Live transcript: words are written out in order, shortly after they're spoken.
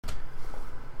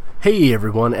Hey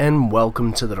everyone, and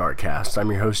welcome to the Darkcast. I'm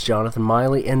your host, Jonathan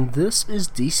Miley, and this is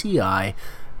DCI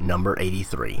number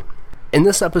 83. In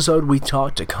this episode, we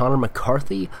talked to Connor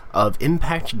McCarthy of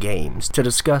Impact Games to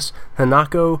discuss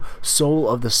Hanako Soul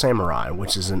of the Samurai,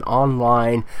 which is an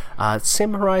online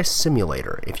samurai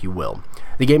simulator, if you will.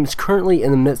 The game is currently in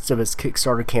the midst of its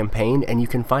Kickstarter campaign, and you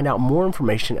can find out more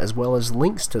information as well as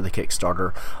links to the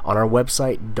Kickstarter on our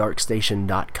website,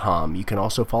 darkstation.com. You can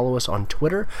also follow us on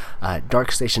Twitter,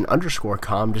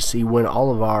 darkstation_com, to see when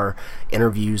all of our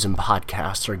interviews and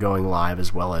podcasts are going live,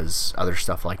 as well as other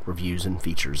stuff like reviews and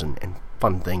features and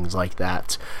fun things like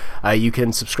that. You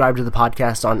can subscribe to the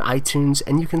podcast on iTunes,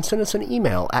 and you can send us an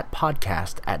email at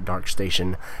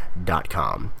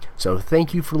podcast@darkstation.com. So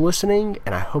thank you for listening,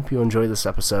 and I hope you enjoy this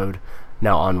episode.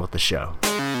 Now on with the show.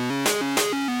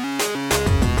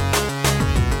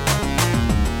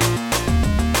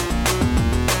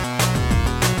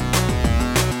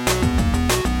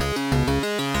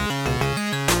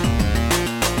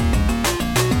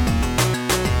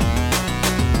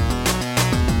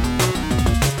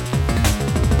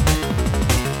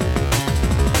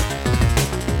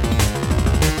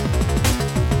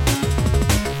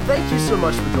 Thank you so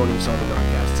much for joining us on the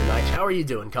Darkcast tonight. How are you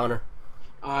doing, Connor?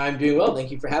 I'm doing well.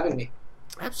 Thank you for having me.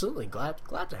 Absolutely. Glad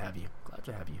to have you.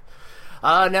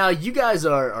 Now, you guys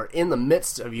are in the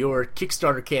midst of your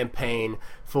Kickstarter campaign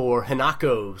for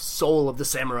Hanako Soul of the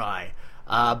Samurai.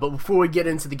 But before we get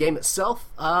into the game itself,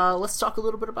 let's talk a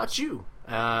little bit about you.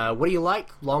 What do you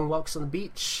like? Long walks on the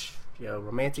beach?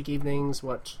 Romantic evenings?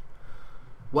 What's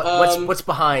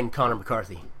behind Connor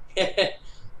McCarthy?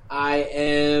 I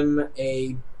am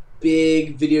a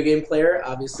big video game player,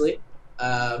 obviously.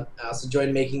 I also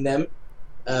enjoy making them.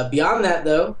 Beyond that,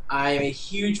 though, I am a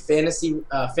huge fantasy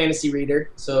reader,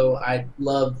 so I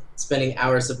love spending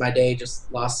hours of my day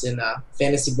just lost in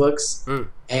fantasy books.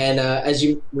 And as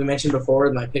we mentioned before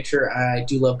in my picture, I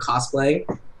do love cosplaying,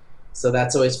 so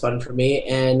that's always fun for me.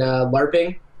 And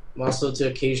LARPing, I'm also to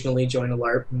occasionally join a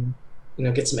LARP and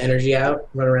get some energy out,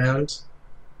 run around,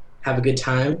 have a good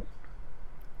time.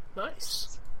 Nice.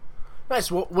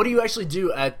 What do you actually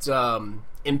do at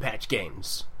Impact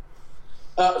Games?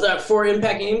 For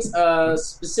Impact Games,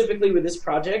 specifically with this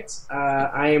project,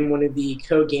 I am one of the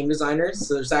co-game designers.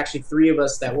 So there's actually three of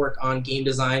us that work on game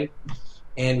design,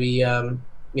 and we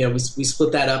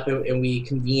split that up and we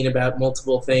convene about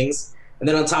multiple things. And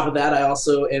then on top of that, I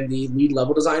also am the lead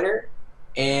level designer,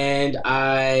 and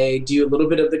I do a little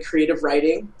bit of the creative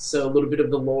writing, so a little bit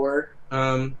of the lore,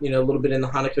 a little bit in the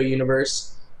Hanako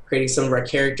universe, creating some of our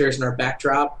characters and our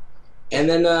backdrop. And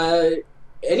then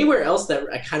anywhere else that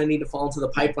I kind of need to fall into the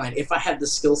pipeline, if I have the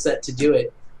skill set to do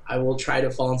it, I will try to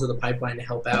fall into the pipeline to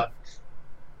help out.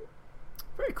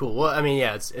 Very cool. Well, I mean,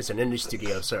 yeah, it's an indie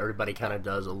studio, so everybody kind of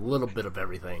does a little bit of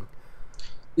everything.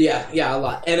 Yeah, a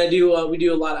lot. And I do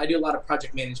a lot of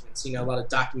project management, a lot of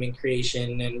document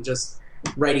creation and just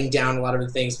writing down a lot of the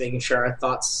things, making sure our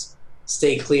thoughts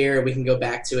stay clear. We can go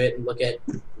back to it and look at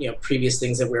previous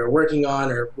things that we were working on,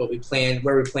 or where we plan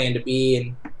to be,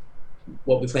 and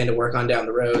what we plan to work on down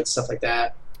the road, stuff like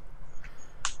that.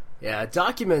 Yeah,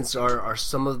 documents are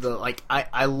some of the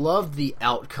I love the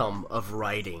outcome of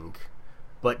writing,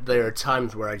 but there are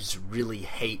times where I just really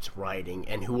hate writing,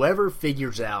 and whoever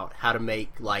figures out how to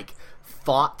make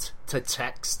thought to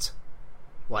text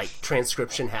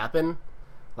transcription happen,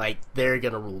 they're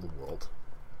gonna rule the world.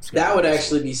 That would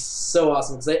actually be so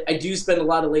awesome, because I do spend a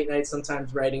lot of late nights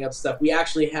sometimes writing up stuff. We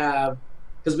actually have,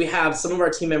 because we have some of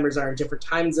our team members are in different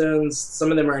time zones,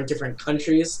 some of them are in different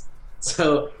countries,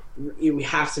 so we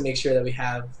have to make sure that we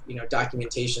have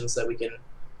documentation so that we can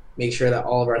make sure that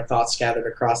all of our thoughts gathered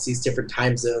across these different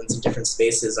time zones and different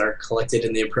spaces are collected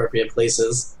in the appropriate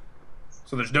places.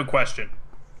 So there's no question.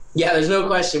 Yeah, there's no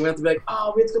question. We have to be like,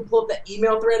 we have to go pull up that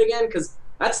email thread again, because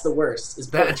that's the worst. Is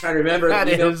trying to remember that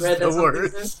the email is thread. The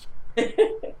worst.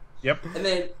 Yep. And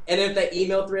if that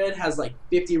email thread has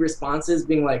 50 responses,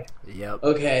 being yep.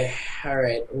 Okay, all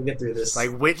right, we'll get through this.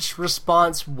 Which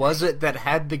response was it that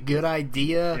had the good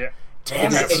idea? Yeah.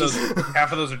 Damn it.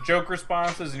 Half of those are joke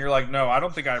responses, and you're like, no, I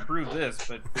don't think I approve this,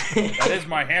 but that is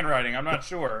my handwriting. I'm not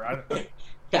sure.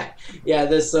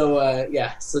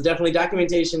 So definitely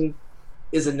documentation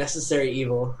is a necessary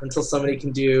evil until somebody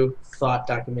can do thought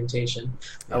documentation.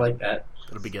 Yeah. I like that.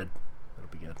 It'll be good.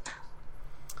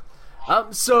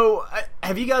 So,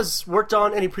 have you guys worked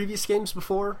on any previous games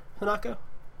before, Hanako?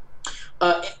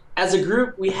 As a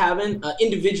group, we haven't.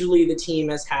 Individually, the team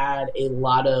has had a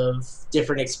lot of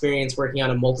different experience working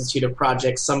on a multitude of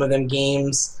projects. Some of them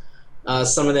games,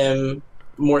 some of them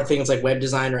more things like web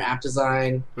design or app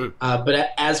design. But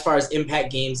as far as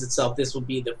Impact Games itself, this will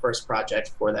be the first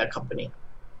project for that company.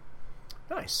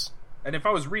 Nice. And if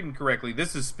I was reading correctly,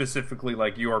 this is specifically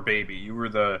like your baby. You were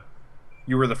the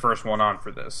first one on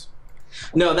for this.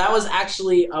 No, that was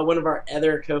actually one of our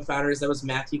other co-founders. That was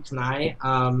Matthew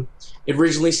Kanai. It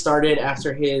originally started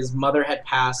after his mother had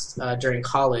passed during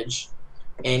college,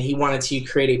 and he wanted to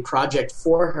create a project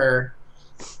for her.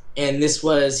 And this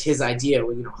was his idea,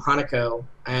 Hanako.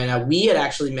 And we had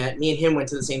actually met. Me and him went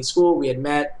to the same school. We had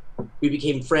met. We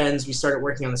became friends. We started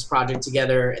working on this project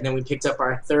together. And then we picked up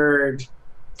our third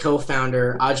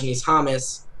co-founder, Ajani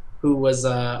Thomas, who was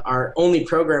our only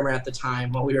programmer at the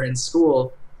time while we were in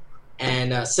school.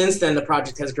 And since then, the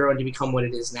project has grown to become what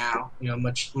it is now.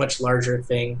 Much larger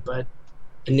thing. But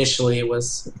initially, it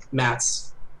was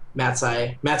Matt's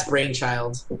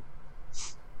brainchild.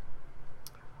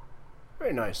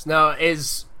 Very nice. Now,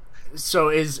 is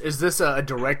this a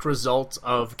direct result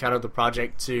of kind of the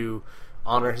project to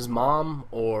honor his mom,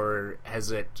 or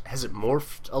has it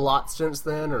morphed a lot since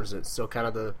then, or is it still kind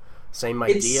of the same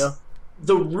idea?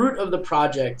 The root of the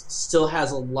project still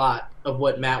has a lot of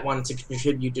what Matt wanted to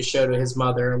contribute to show to his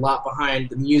mother. A lot behind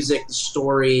the music, the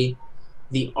story,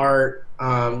 the art.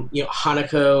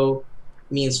 Hanako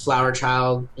means flower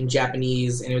child in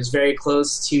Japanese, and it was very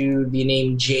close to the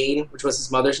name Jane, which was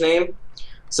his mother's name.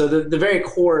 So the very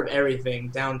core of everything,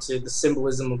 down to the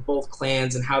symbolism of both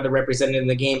clans and how they're represented in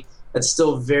the game, that's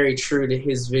still very true to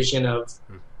his vision of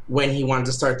when he wanted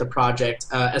to start the project.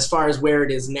 As far as where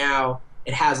it is now,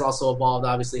 it has also evolved,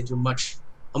 obviously, into a much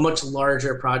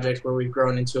larger project where we've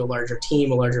grown into a larger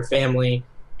team, a larger family,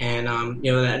 and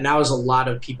now there's a lot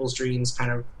of people's dreams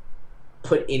kind of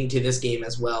put into this game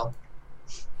as well.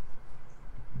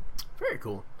 Very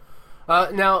cool.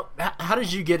 Now, how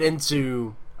did you get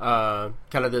into kind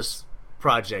of this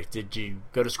project? Did you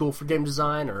go to school for game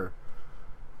design, or?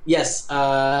 Yes,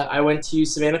 I went to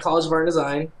Savannah College of Art and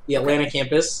Design, the Atlanta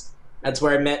campus. That's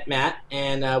where I met Matt,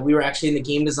 and we were actually in the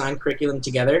game design curriculum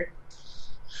together.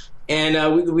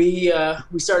 And we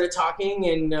started talking,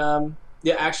 and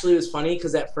actually it was funny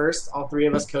because at first all three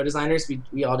of us co-designers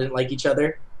we all didn't like each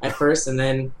other at first, and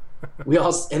then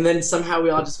somehow we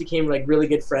all just became like really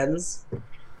good friends.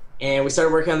 And we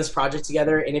started working on this project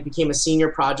together, and it became a senior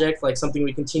project, like something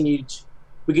we continually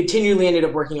ended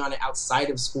up working on it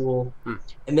outside of school.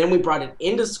 And then we brought it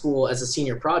into school as a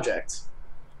senior project.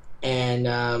 And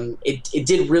it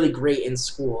did really great in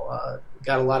school.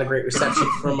 Got a lot of great reception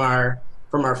from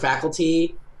our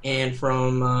faculty and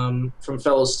from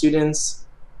fellow students.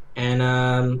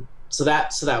 And so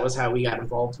that was how we got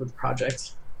involved with the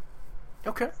project.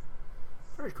 Okay.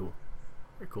 Very cool.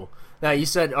 Very cool. Now, you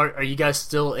said, are you guys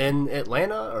still in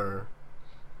Atlanta, or?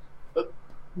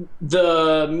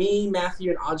 Me,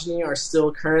 Matthew, and Ajani are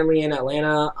still currently in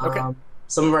Atlanta. Okay.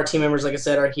 Some of our team members, like I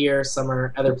said, are here. Some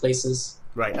are other places.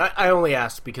 Right. I only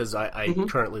asked because I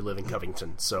currently live in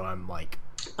Covington, so I'm like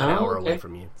an hour away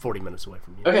from you, 40 minutes away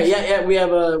from you. Okay, yeah. We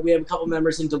have a couple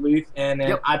members in Duluth, and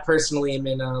I personally am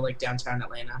in like downtown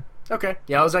Atlanta. Okay.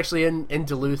 Yeah, I was actually in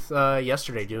Duluth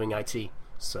yesterday doing IT.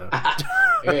 So.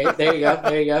 Okay, there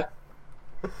you go.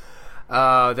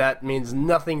 That means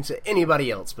nothing to anybody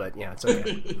else, but yeah, it's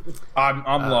okay. I'm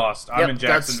lost. I'm in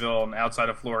Jacksonville, and outside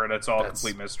of Florida. It's all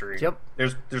complete mystery. Yep.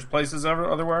 There's places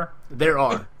everywhere. There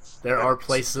are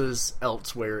places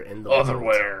elsewhere in the world.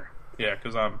 Otherwhere. Yeah,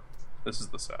 because this is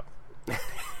the South.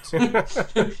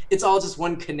 It's all just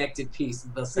one connected piece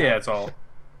of the South. Yeah, it's all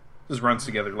just runs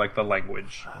together like the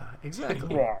language.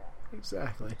 Exactly.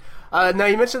 Exactly. Now,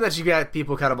 you mentioned that you got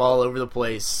people kind of all over the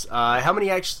place. How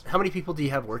many people do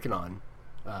you have working on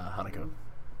Hanako?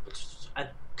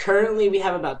 Currently, we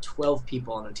have about 12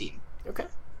 people on the team. Okay.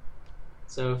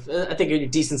 So I think a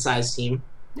decent-sized team.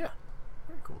 Yeah.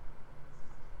 Very cool.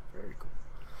 Very cool.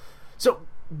 So,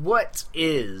 what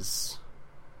is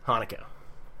Hanako?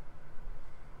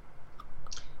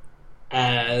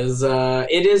 It's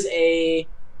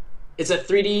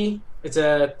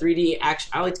a 3D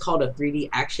action. I like to call it a 3D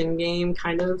action game,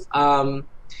 kind of.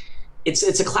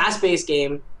 It's a class-based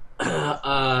game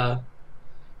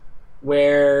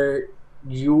where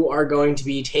you are going to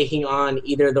be taking on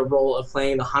either the role of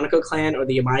playing the Hanako clan or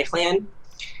the Yamai clan,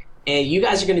 and you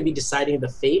guys are going to be deciding the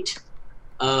fate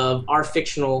of our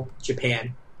fictional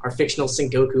Japan, our fictional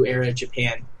Sengoku era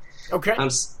Japan. Okay.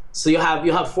 So you'll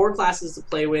have 4 classes to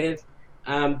play with.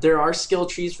 There are skill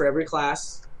trees for every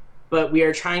class. But we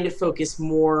are trying to focus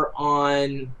more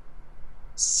on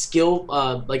skilled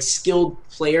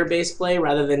player-based play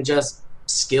rather than just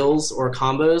skills or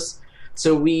combos.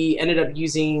 So we ended up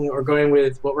using or going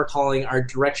with what we're calling our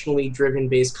directionally driven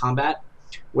based combat,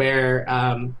 where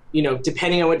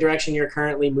depending on what direction you're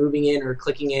currently moving in or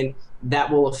clicking in, that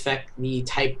will affect the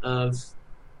type of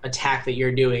attack that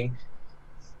you're doing.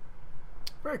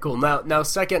 Very cool. Now,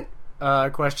 second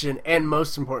question and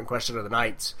most important question of the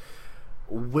night: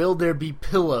 will there be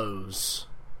pillows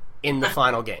in the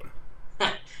final game?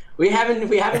 We haven't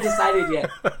decided yet.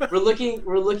 We're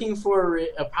looking for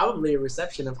probably a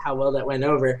reception of how well that went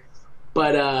over.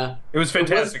 But it was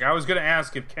fantastic. I was going to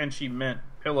ask if Kenshi meant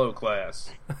pillow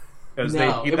class because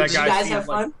no. Did you guys have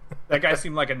fun? That guy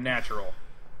seemed like a natural.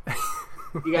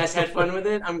 You guys had fun with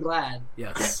it? I'm glad.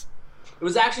 Yes. It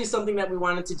was actually something that we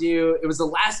wanted to do. It was a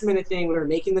last-minute thing. We were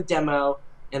making the demo,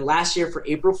 and last year for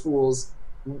April Fools,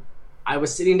 I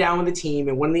was sitting down with the team,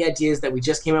 and one of the ideas that we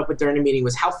just came up with during the meeting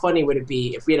was how funny would it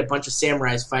be if we had a bunch of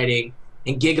samurais fighting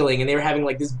and giggling, and they were having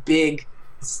like this big,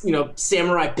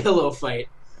 samurai pillow fight.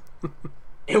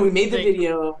 And we made the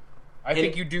video. I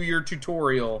think you do your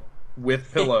tutorial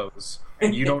with pillows,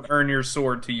 and you don't earn your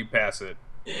sword till you pass it.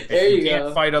 There you go. You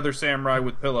can't fight other samurai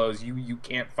with pillows. You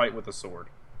can't fight with a sword.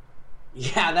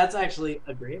 Yeah, that's actually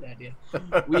a great idea.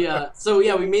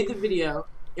 We made the video.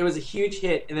 It was a huge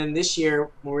hit, and then this year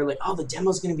when we were like, oh, the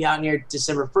demo's going to be out near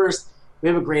December 1st, we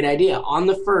have a great idea. On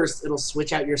the 1st, it'll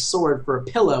switch out your sword for a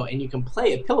pillow, and you can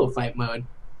play a pillow fight mode.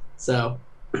 So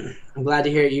I'm glad to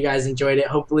hear you guys enjoyed it.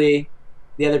 Hopefully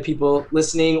the other people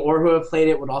listening or who have played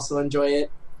it would also enjoy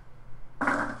it.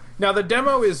 Now the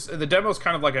demo is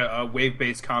kind of like a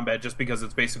wave-based combat, just because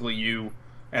it's basically you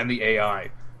and the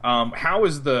AI.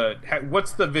 What's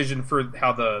the vision for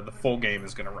how the full game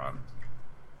is going to run?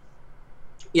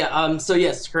 Yeah. So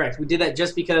yes, correct. We did that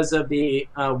just because of the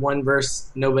one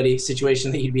versus nobody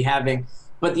situation that you'd be having.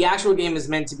 But the actual game is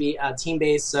meant to be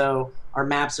team-based, so our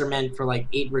maps are meant for like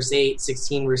 8 versus 8,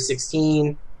 16 versus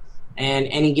 16, and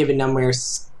any given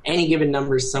numbers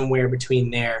somewhere between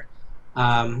there.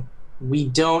 We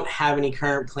don't have any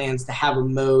current plans to have a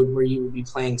mode where you would be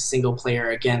playing single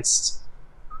player against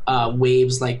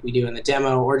waves like we do in the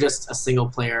demo, or just a single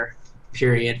player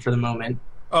period for the moment.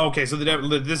 Oh, okay, so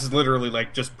this is literally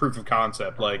like just proof of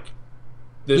concept. Like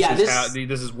this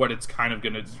is what it's kind of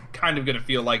gonna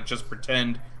feel like. Just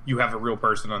pretend you have a real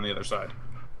person on the other side.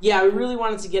 Yeah, we really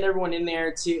wanted to get everyone in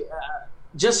there to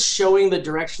just showing the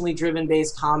directionally driven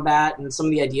based combat and some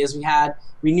of the ideas we had.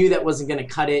 We knew that wasn't going to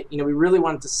cut it. We really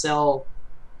wanted to sell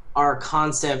our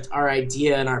concept, our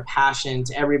idea, and our passion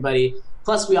to everybody.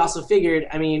 Plus, we also figured,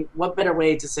 what better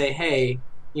way to say, hey,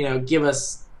 give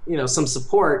us, some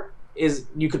support is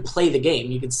you could play the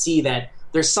game. You could see that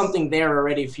there's something there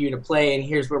already for you to play, and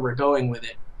here's where we're going with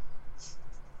it.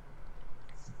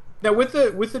 Now, with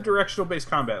the directional based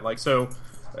combat,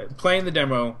 playing the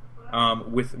demo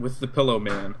with the Pillow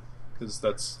Man, because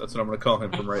that's what I'm going to call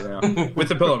him from right now. With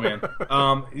the Pillow Man,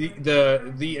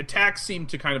 the attacks seem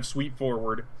to kind of sweep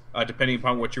forward depending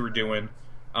upon what you were doing.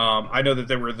 I know that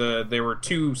there were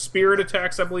 2 spirit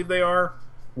attacks, I believe they are.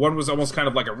 One was almost kind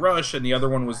of like a rush, and the other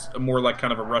one was more like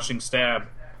kind of a rushing stab,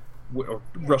 or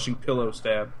rushing pillow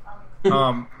stab.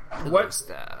 What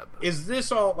stab? Is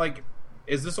this all like?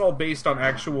 Is this all based on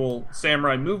actual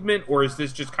samurai movement, or is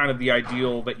this just kind of the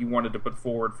ideal that you wanted to put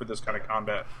forward for this kind of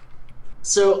combat?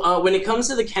 So when it comes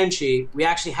to the Kenshi, we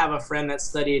actually have a friend that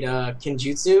studied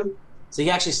Kenjutsu. So he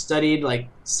actually studied like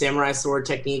samurai sword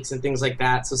techniques and things like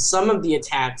that. So some of the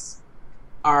attacks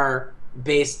are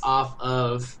based off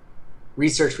of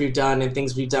research we've done and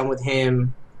things we've done with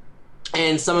him.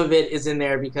 And some of it is in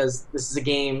there because this is a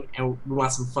game and we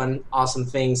want some fun, awesome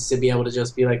things to be able to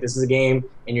just be like, this is a game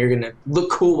and you're going to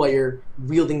look cool while you're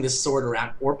wielding this sword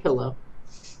around, or pillow.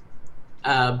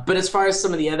 But as far as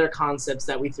some of the other concepts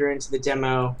that we threw into the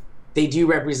demo, they do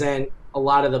represent a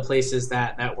lot of the places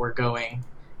that we're going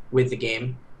with the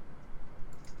game.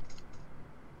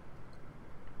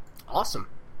 Awesome.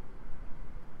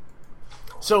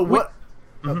 So what...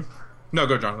 Mm-hmm. No,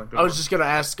 go, Jonathan. I was just going to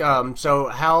ask, so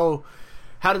how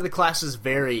do the classes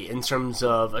vary in terms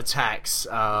of attacks,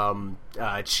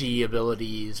 chi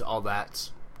abilities, all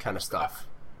that kind of stuff?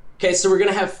 Okay, so we're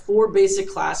going to have 4 basic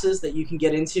classes that you can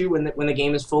get into when the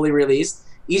game is fully released.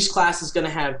 Each class is going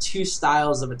to have 2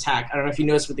 styles of attack. I don't know if you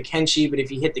noticed with the Kenshi, but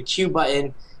if you hit the Q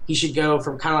button, he should go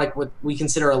from kind of like what we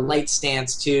consider a light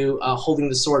stance to holding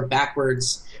the sword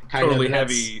backwards. Totally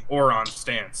heavy Oron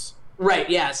stance. Right,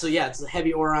 yeah. So yeah, it's a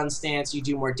heavy Oron stance. You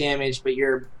do more damage, but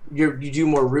you do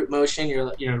more root motion.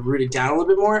 You're rooted down a little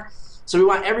bit more. So we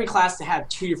want every class to have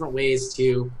 2 different ways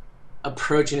to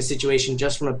approach in a situation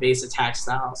just from a base attack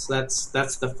style. So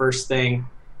that's the first thing.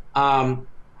 The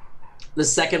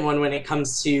second one, when it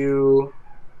comes to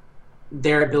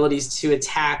their abilities to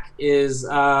attack, is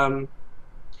we're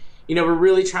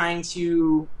really trying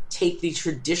to take the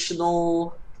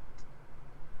traditional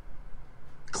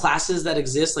classes that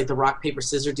exist, like the rock paper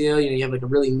scissors deal. You have like a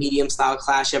really medium style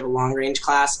class, you have a long range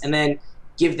class, and then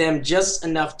give them just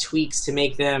enough tweaks to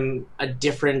make them a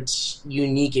different,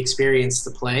 unique experience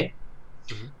to play.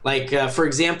 Mm-hmm. Like, for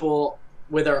example,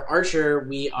 with our archer,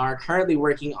 we are currently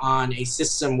working on a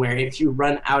system where if you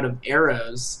run out of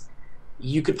arrows,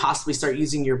 you could possibly start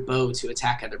using your bow to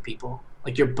attack other people.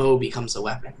 Like, your bow becomes a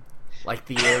weapon. Like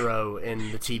the arrow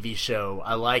in the TV show.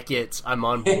 I like it. I'm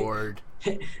on board.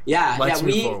 Let's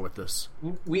move forward with this.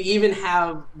 We even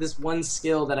have this one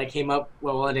skill that I came up...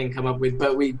 Well, I didn't come up with,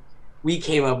 but we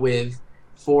came up with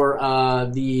for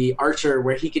the archer,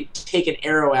 where he could take an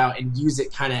arrow out and use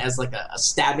it kind of as like a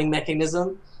stabbing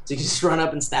mechanism. So you can just run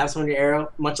up and stab someone with your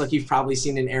arrow, much like you've probably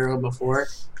seen an arrow before.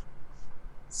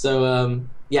 So,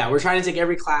 we're trying to take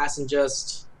every class and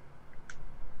just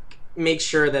make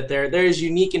sure that they're as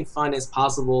unique and fun as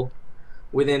possible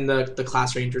within the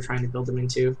class range we're trying to build them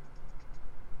into.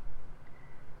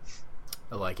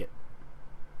 I like it.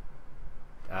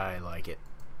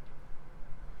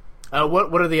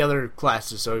 What are the other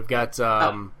classes? So we've got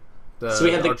the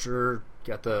archer,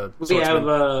 got the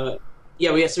swordsman.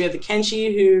 We have the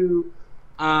Kenshi, who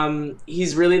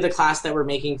he's really the class that we're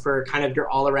making for kind of your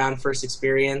all-around first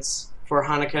experience for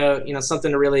Hanako.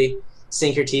 Something to really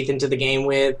sink your teeth into the game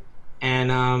with,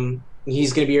 and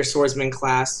he's going to be your swordsman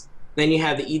class. Then you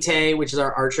have the Ite, which is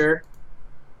our archer.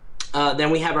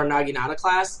 Then we have our Naginata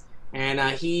class, and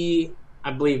he,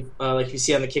 I believe, like you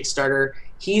see on the Kickstarter,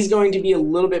 he's going to be a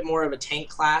little bit more of a tank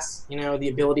class. The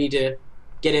ability to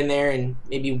get in there and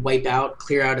maybe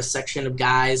clear out a section of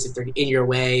guys if they're in your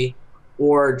way,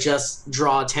 or just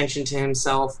draw attention to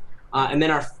himself. And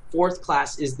then our fourth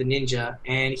class is the ninja,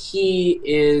 and he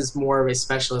is more of a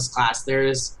specialist class.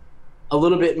 There's a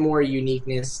little bit more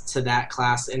uniqueness to that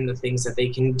class and the things that they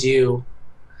can do.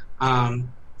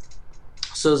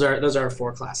 So those are our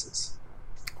four classes.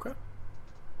 Okay.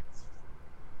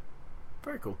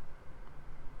 Very cool.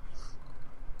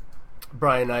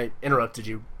 Brian, I interrupted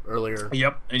you earlier.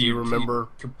 Yep, and you remember?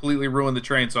 You completely ruined the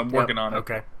train, so I'm working on it.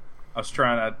 Okay. I was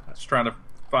trying to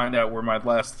find out where my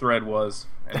last thread was,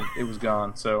 and it was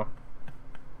gone. So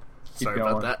keep Sorry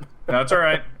going. about that. That's all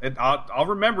right. I'll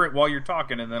remember it while you're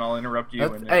talking, and then I'll interrupt you.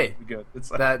 And hey, it'll be good.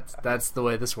 That's the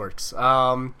way this works.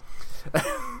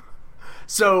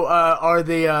 So, are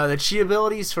the chi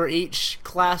abilities for each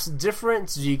class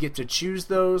different? Do you get to choose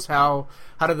those? How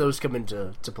do those come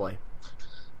into play?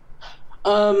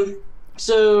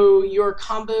 So your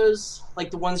combos, like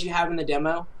the ones you have in the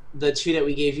demo, the two that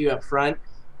we gave you up front,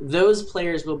 those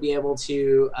players will be able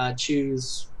to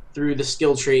choose through the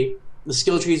skill tree. The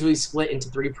skill trees will be split into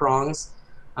 3 prongs.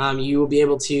 You will be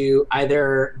able to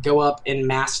either go up and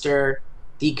master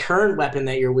the current weapon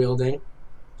that you're wielding,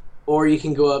 or you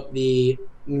can go up the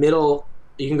middle.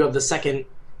 You can go up the second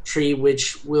tree,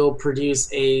 which will produce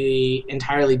a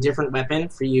entirely different weapon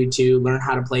for you to learn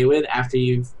how to play with after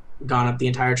you've gone up the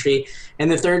entire tree.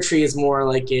 And the third tree is more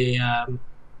like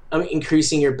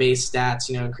increasing your base stats,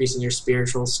 increasing your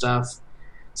spiritual stuff.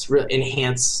 It's really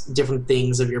enhance different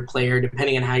things of your player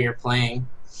depending on how you're playing.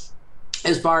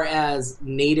 As far as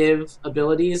native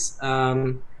abilities,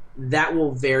 that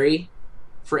will vary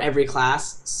for every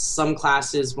class. Some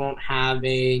classes won't have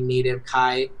a native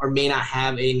Kai, or may not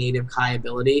have a native Kai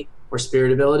ability or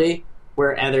spirit ability,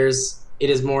 where others, it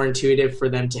is more intuitive for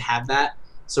them to have that.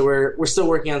 So we're still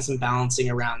working on some balancing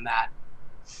around that.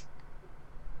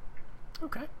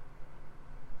 Okay.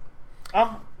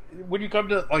 When you come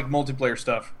to like multiplayer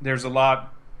stuff, there's a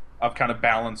lot of kind of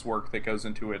balance work that goes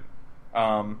into it,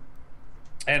 and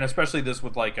especially this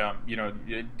with like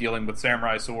dealing with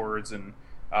samurai swords and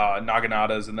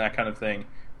naginatas and that kind of thing.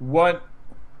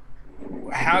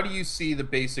 How do you see the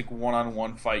basic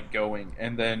one-on-one fight going,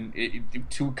 and then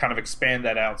to kind of expand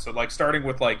that out? So like starting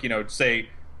with like say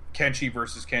Kenshi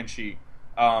versus Kenshi.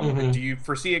 Do you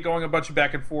foresee it going a bunch of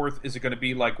back and forth? Is it going to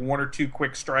be like 1 or 2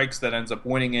 quick strikes that ends up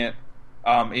winning it?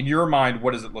 In your mind,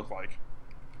 what does it look like?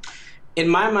 In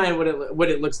my mind, what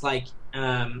it looks like,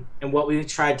 and what we've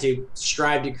tried to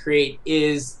strive to create,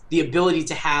 is the ability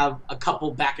to have a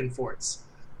couple back and forths.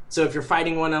 So if you're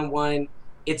fighting one-on-one,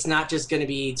 it's not just going to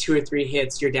be 2 or 3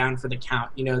 hits, you're down for the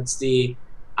count. It's the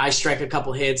I strike a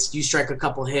couple hits, you strike a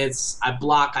couple hits, I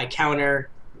block, I counter,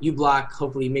 you block,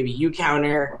 hopefully maybe you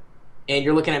counter, and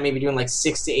you're looking at maybe doing like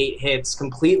 6 to 8 hits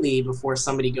completely before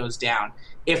somebody goes down.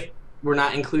 If we're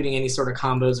not including any sort of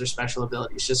combos or special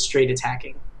abilities, just straight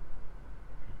attacking.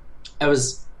 It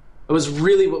was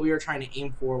really what we were trying to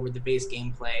aim for with the base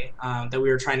gameplay, that we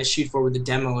were trying to shoot for with the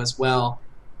demo as well,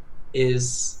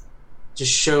 is to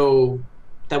show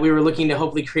that we were looking to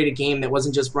hopefully create a game that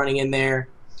wasn't just running in there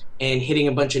and hitting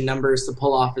a bunch of numbers to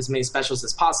pull off as many specials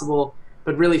as possible,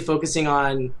 but really focusing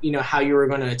on how you were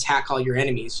going to attack all your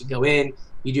enemies. You go in,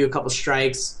 You do a couple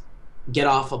strikes, get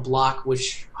off a block,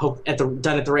 which done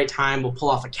at the right time will pull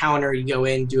off a counter. You go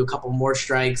in, do a couple more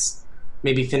strikes,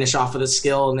 maybe finish off with a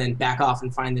skill, and then back off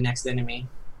and find the next enemy.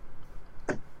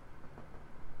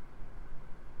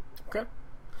 Okay.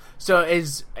 So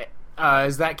is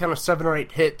that kind of 7 or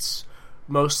 8 hits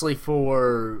mostly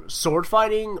for sword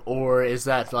fighting, or is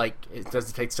that like does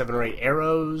it take 7 or 8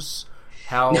 arrows?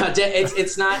 How? No,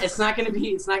 it's not going to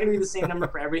be the same number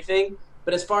for everything.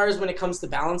 But as far as when it comes to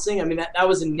balancing, I mean that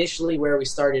was initially where we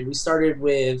started. We started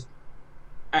with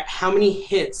how many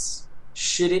hits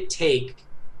should it take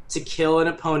to kill an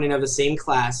opponent of the same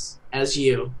class as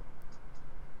you,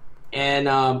 and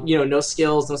no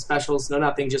skills, no specials, no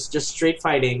nothing, just straight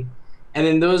fighting. And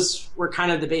then those were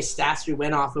kind of the base stats we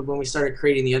went off of when we started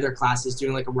creating the other classes,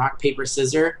 doing like a rock, paper,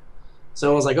 scissors. So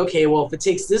I was like, okay, well, if it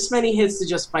takes this many hits to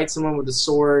just fight someone with a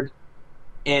sword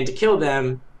and to kill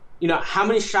them, how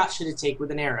many shots should it take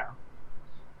with an arrow?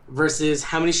 Versus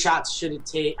how many hits should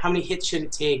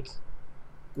it take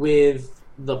with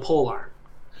the polearm,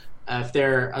 if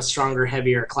they're a stronger,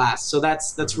 heavier class. So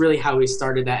that's really how we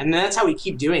started that. And that's how we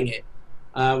keep doing it.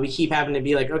 We keep having to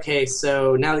be like, okay,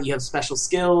 so now that you have special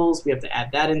skills, we have to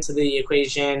add that into the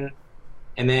equation.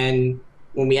 And then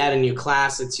when we add a new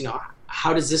class, it's,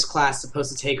 how does this class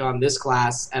supposed to take on this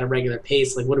class at a regular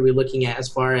pace? Like, what are we looking at as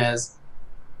far as,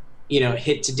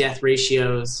 hit to death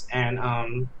ratios,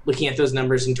 and looking at those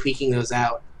numbers and tweaking those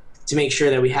out to make sure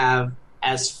that we have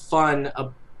as fun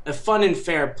a fun and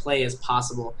fair play as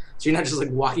possible. So you're not just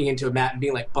like walking into a map and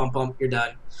being like, bump, bump, you're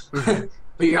done. But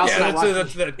you're also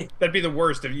that'd be the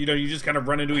worst if you just kind of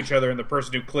run into each other, and the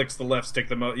person who clicks the left stick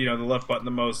the left button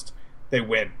the most, they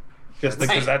win, just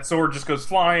because that sword just goes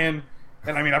flying.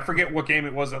 And I mean, I forget what game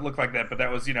it was that looked like that, but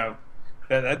that was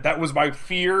that was my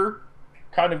fear,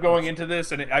 kind of going into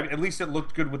this, and at least it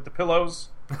looked good with the pillows.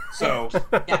 So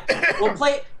yeah, well,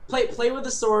 play with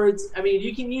the swords. I mean,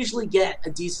 you can usually get a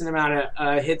decent amount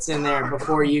of hits in there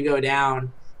before you go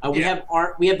down. We have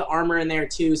the armor in there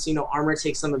too, so armor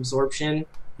takes some absorption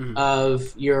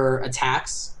of your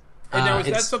attacks. And now, is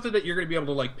that something that you're going to be able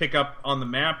to like pick up on the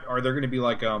map? Are there going to be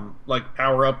like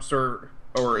power ups or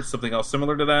something else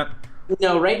similar to that?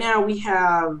 No, right now we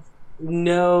have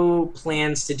no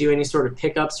plans to do any sort of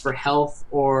pickups for health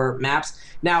or maps.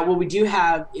 Now, what we do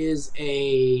have is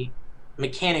a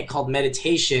mechanic called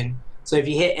meditation. So if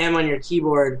you hit M on your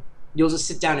keyboard, you'll just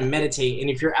sit down and meditate. And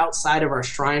if you're outside of our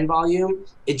shrine volume,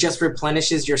 it just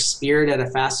replenishes your spirit at a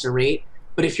faster rate.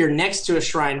 But if you're next to a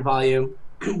shrine volume,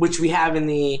 which we have in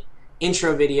the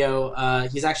intro video,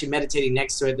 he's actually meditating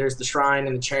next to it. There's the shrine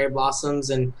and the cherry blossoms,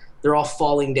 and they're all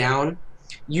falling down.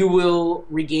 You will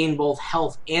regain both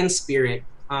health and spirit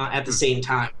at the same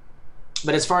time.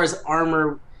 But as far as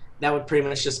armor, that would pretty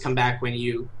much just come back when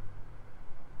you're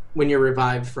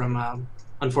revived from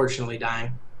unfortunately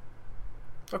dying.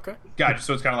 Okay. Gotcha.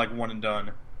 So it's kind of like one and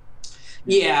done.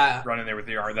 Yeah. Run in there with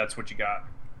the armor. That's what you got.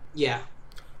 Yeah.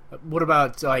 What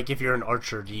about like if you're an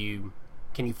archer?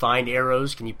 Can you find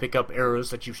arrows? Can you pick up arrows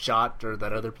that you've shot or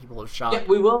that other people have shot? Yeah,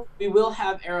 we will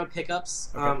have arrow pickups.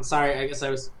 Okay. Sorry, I guess I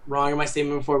was wrong in my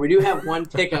statement before. We do have one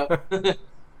pickup,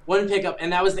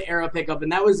 and that was the arrow pickup,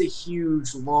 and that was a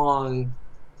huge, long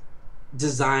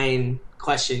design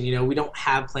question. We don't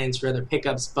have plans for other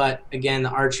pickups, but again, the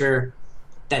archer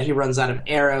that he runs out of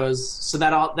arrows, so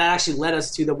that actually led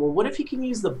us to what if he can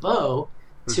use the bow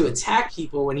to attack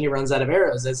people when he runs out of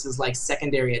arrows? This is like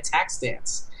secondary attack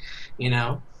stance.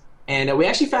 And we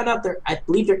actually found out I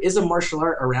believe there is a martial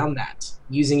art around that,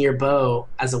 using your bow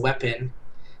as a weapon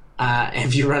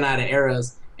if you run out of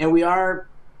arrows. And we are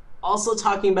also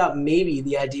talking about maybe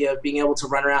the idea of being able to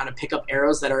run around and pick up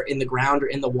arrows that are in the ground or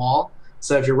in the wall.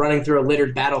 So if you're running through a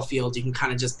littered battlefield, you can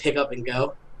kind of just pick up and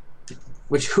go,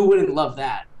 which who wouldn't love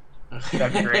that?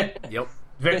 That'd be great. Yep.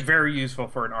 Very useful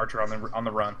for an archer on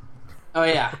the run. Oh,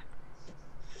 yeah.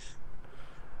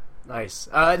 Nice.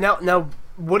 Now,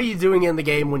 what are you doing in the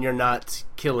game when you're not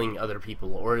killing other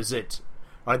people, or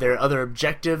are there other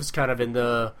objectives kind of in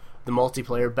the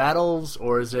multiplayer battles,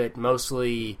 or is it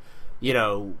mostly,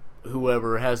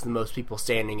 whoever has the most people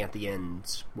standing at the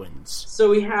end wins? So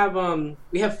we have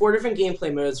 4 different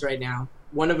gameplay modes right now.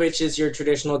 One of which is your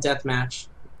traditional deathmatch.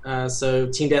 So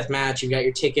team deathmatch, you've got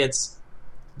your tickets.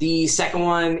 The second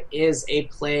one is a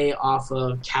play off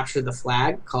of Capture the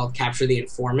Flag called Capture the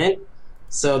Informant.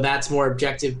 So that's more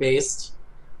objective-based.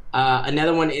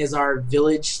 Another one is our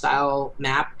village-style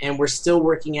map, and we're still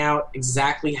working out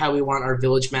exactly how we want our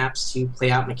village maps to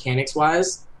play out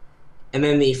mechanics-wise. And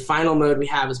then the final mode we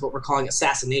have is what we're calling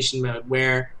Assassination Mode,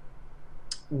 where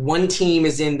one team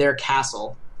is in their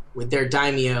castle with their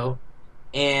daimyo,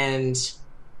 and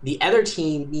the other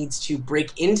team needs to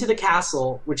break into the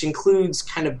castle, which includes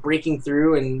kind of breaking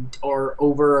through or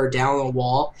over or down a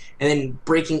wall, and then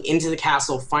breaking into the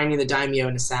castle, finding the daimyo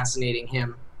and assassinating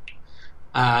him.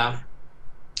 So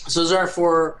those are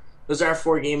our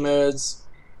four game modes,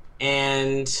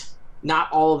 and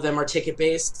not all of them are ticket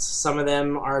based. Some of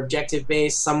them are objective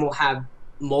based. Some will have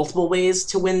multiple ways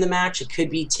to win the match. It could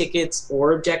be tickets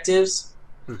or objectives.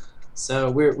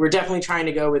 So we're definitely trying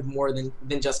to go with more than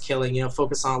just killing.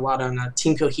 Focus on a lot on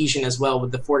team cohesion as well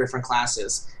with the 4 different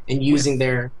classes and using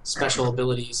their special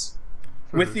abilities.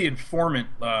 With the informant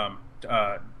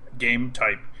game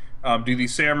type, do the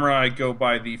samurai go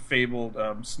by the fabled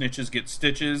snitches get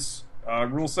stitches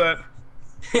rule set?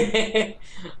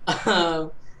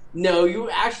 No, you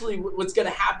actually. What's going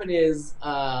to happen is,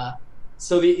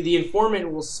 so the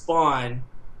informant will spawn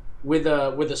with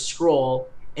a scroll.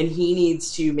 And he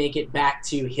needs to make it back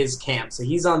to his camp. So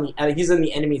he's in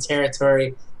the enemy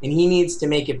territory, and he needs to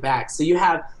make it back. So you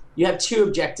have 2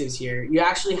 objectives here. You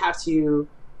actually have to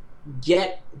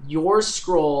get your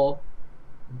scroll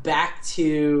back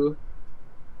to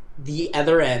the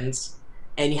other end,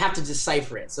 and you have to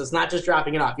decipher it. So it's not just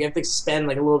dropping it off. You have to spend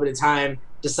like a little bit of time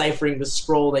deciphering the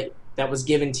scroll that was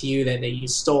given to you that you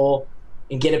stole,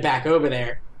 and get it back over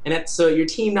there. And so your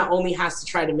team not only has to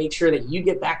try to make sure that you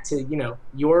get back to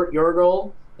your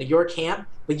goal, like your camp,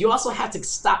 but you also have to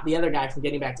stop the other guy from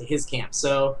getting back to his camp.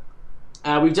 So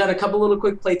we've done a couple little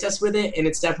quick play tests with it, and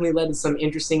it's definitely led to some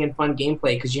interesting and fun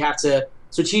gameplay because you have to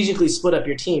strategically split up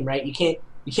your team, right? You can't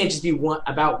just be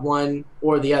about one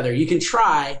or the other. You can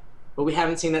try, but we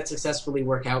haven't seen that successfully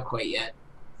work out quite yet.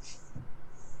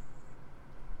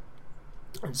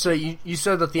 So you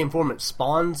said that the informant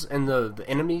spawns in the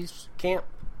enemy's camp?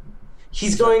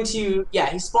 He's going to,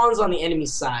 he spawns on the enemy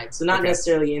side, so not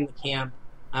necessarily in the camp.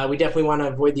 We definitely want to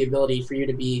avoid the ability for you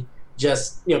to be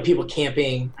just, people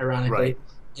camping, ironically,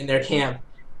 in their camp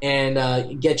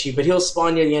and get you. But he'll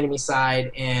spawn near the enemy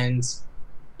side, and,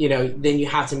 then you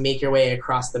have to make your way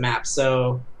across the map.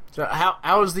 So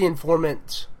how is the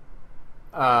informant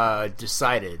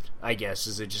decided, I guess?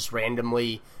 Is it just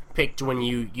randomly picked when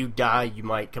you die, you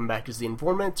might come back as the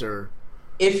informant, or...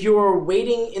 If you're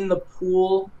waiting in the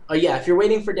pool, if you're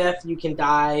waiting for death, you can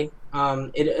die.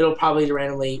 It'll probably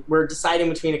randomly. We're deciding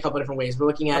between a couple of different ways. We're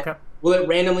looking at will it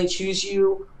randomly choose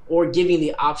you, or giving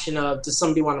the option of does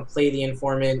somebody want to play the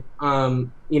informant,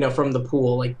 from the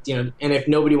pool, and if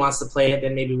nobody wants to play it,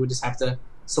 then maybe we just have to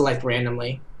select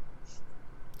randomly.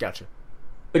 Gotcha.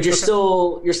 But you're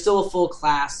still a full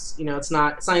class. It's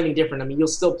not anything different. I mean, you'll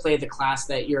still play the class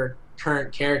that your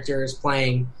current character is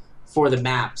playing for the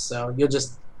map, so you'll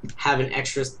just have an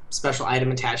extra special item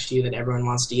attached to you that everyone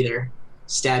wants to either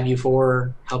stab you for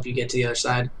or help you get to the other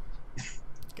side.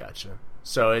 Gotcha.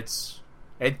 So it's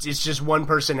just one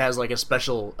person has like a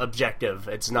special objective.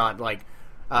 It's not like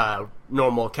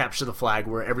normal capture the flag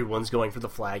where everyone's going for the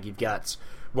flag. You've got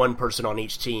one person on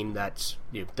each team that's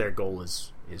their goal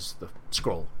is the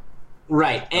scroll.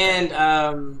 Right,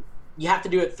 and you have to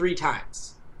do it 3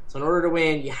 times. So in order to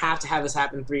win, you have to have this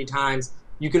happen 3 times.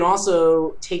 You can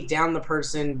also take down the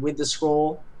person with the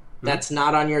scroll that's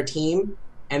not on your team,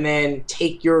 and then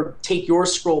take your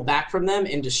scroll back from them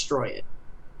and destroy it,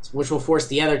 which will force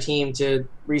the other team to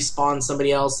respawn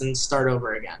somebody else and start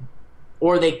over again.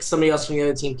 Or somebody else from the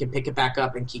other team can pick it back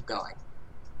up and keep going.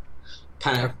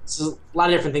 So a lot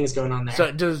of different things going on there.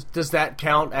 So does that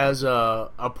count as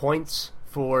a points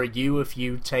for you if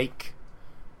you take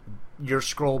your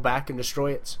scroll back and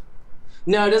destroy it?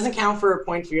 No, it doesn't count for a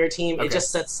point for your team. Okay. It just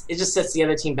sets the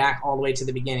other team back all the way to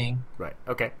the beginning. Right.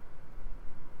 Okay.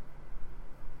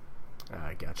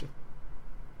 I gotcha.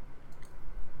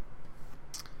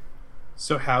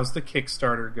 So how's the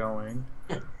Kickstarter going?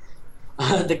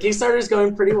 The Kickstarter is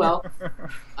going pretty well.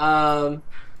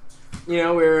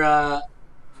 We're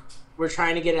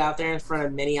trying to get it out there in front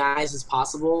of many eyes as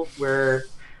possible. We're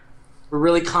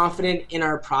really confident in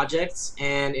our projects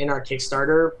and in our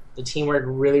Kickstarter. The team worked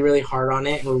really, really hard on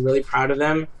it, and we're really proud of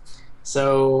them.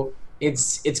 So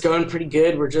it's going pretty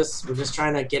good. We're just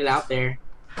trying to get it out there.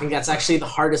 I think that's actually the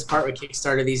hardest part with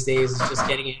Kickstarter these days, is just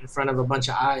getting it in front of a bunch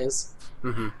of eyes.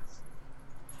 Mm-hmm.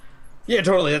 Yeah,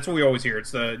 totally. That's what we always hear.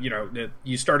 It's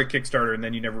you start a Kickstarter and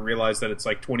then you never realize that it's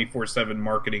like 24/7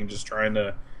 marketing, just trying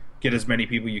to get as many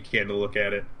people you can to look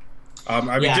at it.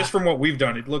 I mean, just from what we've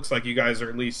done, it looks like you guys are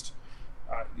at least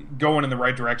going in the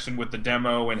right direction with the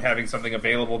demo and having something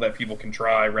available that people can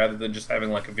try, rather than just having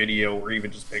like a video or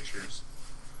even just pictures.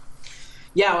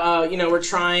 Yeah, we're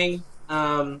trying.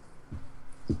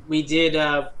 We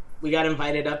got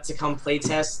invited up to come play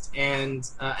test and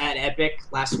at Epic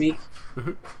last week.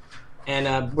 Mm-hmm.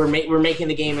 and we're making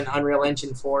the game in Unreal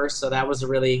Engine 4, so that was a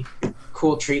really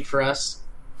cool treat for us.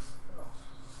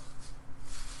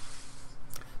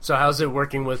 So how's it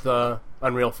working with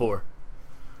Unreal 4?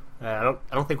 I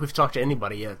don't think we've talked to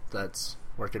anybody yet that's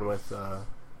working with the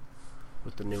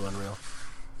new Unreal.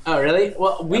 Oh, really?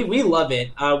 Well, we love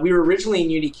it. We were originally in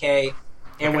UDK,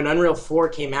 and when Unreal 4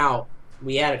 came out,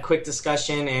 we had a quick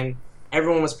discussion, and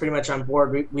everyone was pretty much on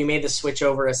board. We made the switch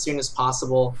over as soon as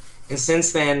possible, and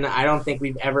since then, I don't think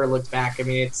we've ever looked back. I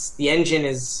mean, the engine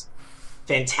is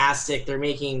fantastic. They're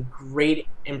making great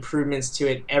improvements to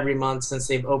it every month since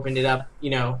they've opened it up,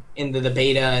 into the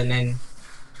beta, and then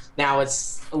now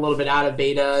it's a little bit out of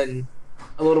beta and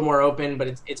a little more open,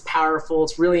 but it's powerful.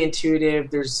 It's really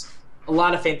intuitive. There's a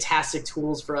lot of fantastic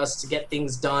tools for us to get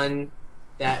things done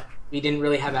that we didn't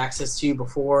really have access to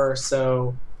before,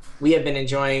 so we have been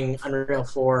enjoying Unreal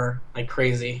 4 like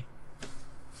crazy.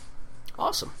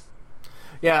 Awesome.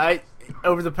 Yeah,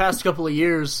 over the past couple of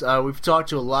years, we've talked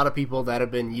to a lot of people that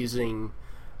have been using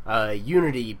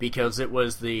Unity because it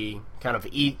was the kind of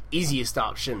easiest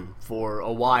option for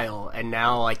a while, and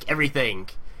now like everything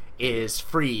is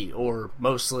free or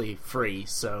mostly free,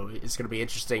 so it's going to be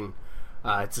interesting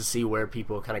to see where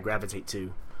people kind of gravitate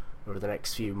to over the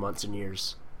next few months and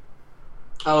years.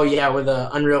 Oh yeah, with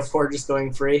Unreal 4 just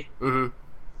going free. Mm-hmm.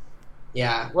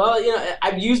 Yeah, well,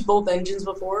 I've used both engines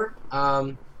before,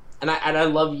 and I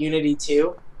love Unity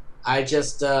too. I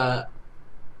just love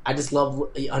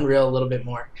Unreal a little bit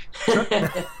more.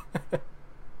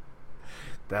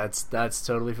 That's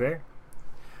totally fair.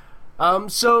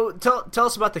 So tell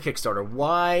us about the Kickstarter.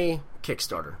 Why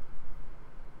Kickstarter?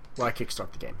 Why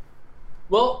kickstart the game?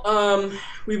 Well,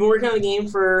 we've been working on the game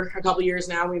for a couple years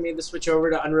now. We made the switch over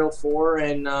to Unreal 4,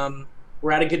 and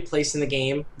we're at a good place in the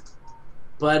game.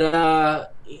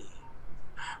 But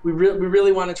we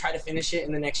really want to try to finish it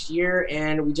in the next year,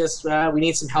 and we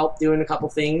need some help doing a couple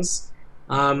things.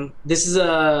 This is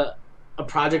a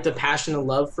project of passion and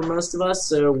love for most of us,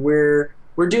 so we're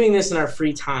doing this in our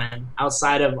free time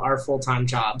outside of our full-time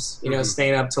jobs.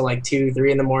 Staying up till like 2,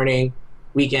 3 in the morning,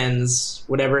 weekends,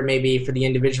 whatever it may be for the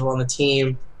individual on the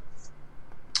team.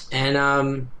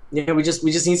 And we just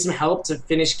need some help to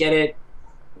get it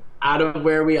out of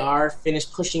where we are,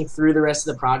 finish pushing through the rest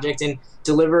of the project, and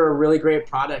deliver a really great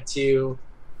product to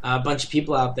a bunch of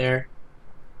people out there.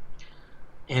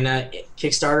 And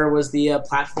Kickstarter was the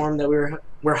platform that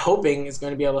we're hoping is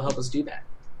going to be able to help us do that.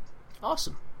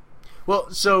 Awesome.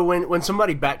 Well, so when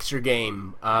somebody backs your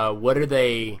game, what are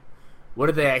they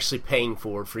actually paying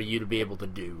for you to be able to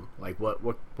do? Like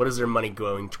what is their money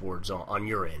going towards on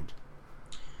your end?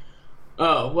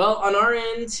 Oh, well, on our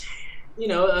end,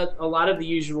 a lot of the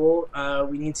usual.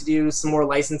 We need to do some more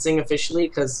licensing officially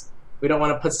because we don't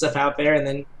want to put stuff out there and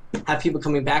then have people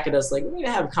coming back at us like, we need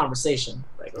to have a conversation.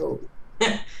 Like, oh.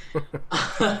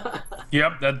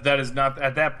 Yep, that is not,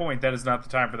 at that point, that is not the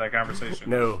time for that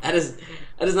conversation. No. That is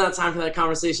not time for that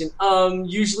conversation.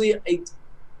 Usually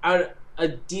a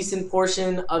decent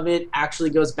portion of it actually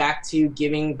goes back to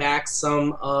giving back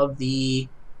some of the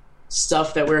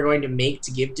stuff that we're going to make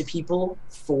to give to people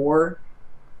for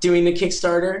doing the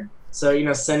Kickstarter.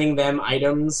 So, sending them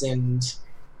items and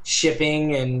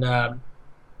shipping, and I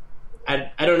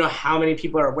don't know how many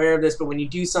people are aware of this, but when you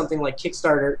do something like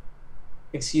Kickstarter,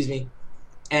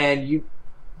 and you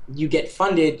get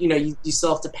funded, you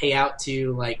still have to pay out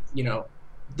to, like,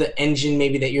 the engine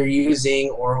maybe that you're using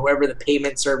or whoever the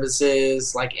payment service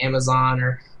is, like Amazon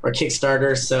or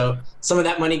Kickstarter. So some of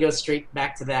that money goes straight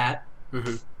back to that.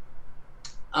 Mm-hmm.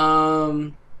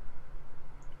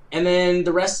 And then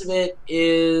the rest of it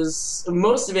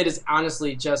most of it is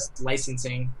honestly just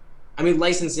licensing. I mean,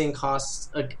 licensing costs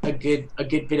a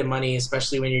good bit of money,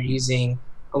 especially when you're using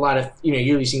a lot of,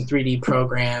 you're using 3D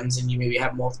programs and you maybe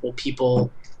have multiple people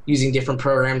using different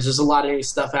programs. There's a lot of new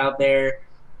stuff out there.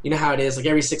 You know how it is. Like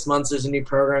every 6 months there's a new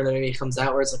program that maybe comes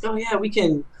out where it's like, oh yeah, we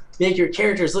can make your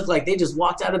characters look like they just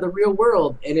walked out of the real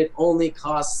world, and it only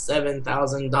costs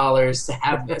 $7,000 to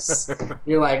have this.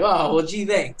 You're like, oh, well, gee,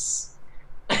 thanks.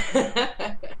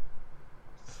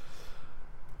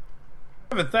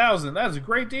 7,000, that's a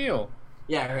great deal.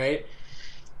 Yeah, right?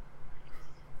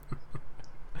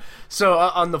 So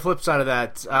on the flip side of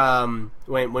that,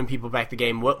 when people back the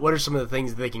game, what are some of the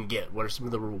things that they can get? What are some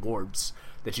of the rewards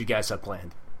that you guys have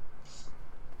planned?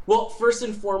 Well, first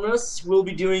and foremost, we'll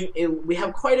be we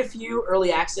have quite a few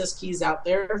early access keys out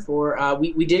there for.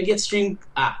 We did get Steam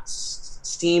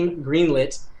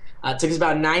greenlit. It took us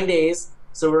about 9 days,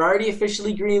 so we're already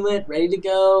officially greenlit, ready to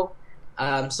go.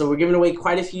 So we're giving away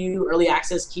quite a few early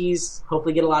access keys.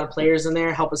 Hopefully, get a lot of players in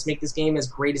there, help us make this game as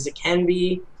great as it can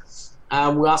be.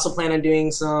 We also plan on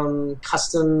doing some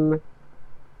custom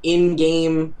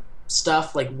in-game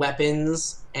stuff like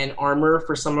weapons and armor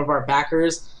for some of our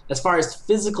backers. As far as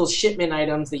physical shipment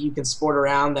items that you can sport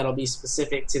around that'll be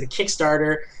specific to the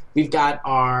Kickstarter, we've got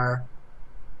our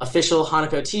official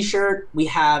Hanako t-shirt. We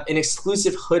have an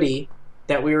exclusive hoodie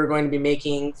that we were going to be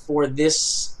making for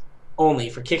this only,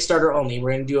 for Kickstarter only.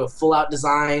 We're going to do a full-out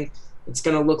design. It's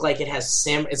going to look like it's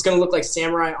going to look like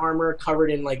samurai armor covered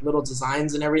in like little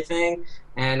designs and everything.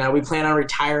 And we plan on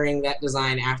retiring that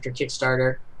design after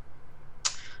Kickstarter.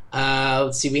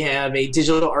 Let's see, we have a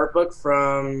digital art book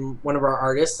from one of our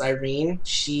artists, Irene.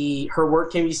 Her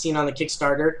work can be seen on the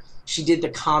Kickstarter. She did the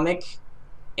comic,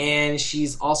 and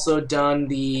she's also done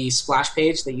the splash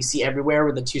page that you see everywhere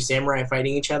with the two samurai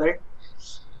fighting each other.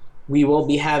 We will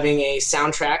be having a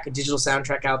digital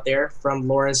soundtrack out there from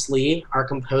Lawrence Lee, our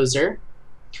composer.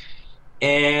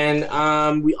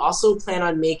 And we also plan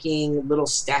on making little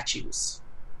statues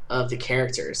of the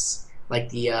characters, like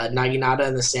the Naginata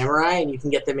and the Samurai, and you can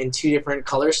get them in two different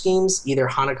color schemes, either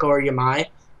Hanako or Yamai,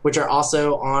 which are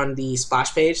also on the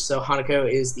splash page. So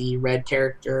Hanako is the red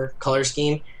character color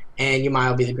scheme, and Yamai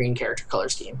will be the green character color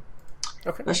scheme.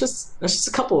 Okay. That's just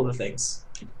a couple of the things.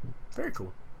 Very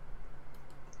cool.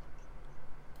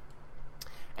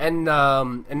 And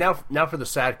now for the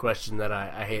sad question that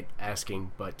I hate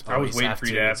asking, but I was waiting for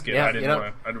you to ask it. Yeah, I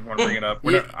didn't want to bring it up.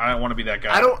 I don't want to be that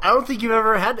guy. I don't think you've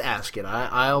ever had to ask it.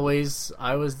 I always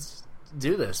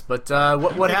do this. But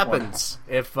what happens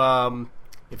if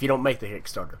you don't make the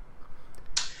Kickstarter?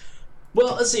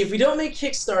 Well, let's see. If we don't make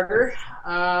Kickstarter,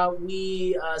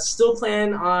 we still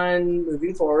plan on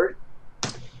moving forward.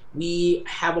 We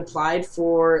have applied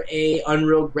for a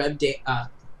Unreal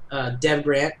Dev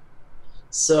grant.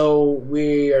 So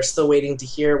we are still waiting to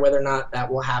hear whether or not that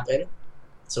will happen.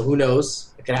 So who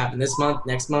knows? It could happen this month,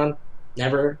 next month,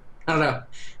 never. I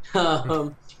don't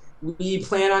know. We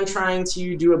plan on trying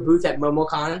to do a booth at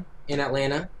MomoCon in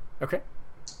Atlanta. Okay.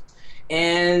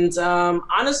 And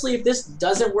honestly, if this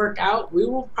doesn't work out, we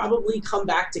will probably come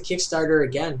back to Kickstarter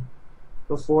again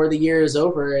before the year is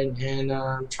over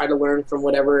and try to learn from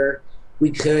whatever we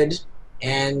could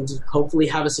and hopefully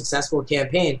have a successful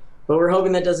campaign. But we're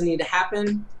hoping that doesn't need to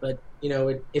happen. But,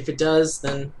 if it does,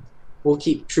 then we'll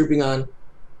keep trooping on.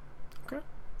 Okay.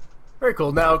 Very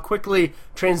cool. Now, quickly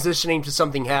transitioning to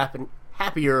something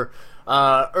happier.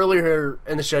 Earlier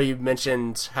in the show, you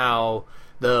mentioned how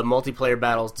the multiplayer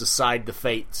battles decide the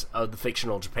fate of the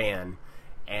fictional Japan.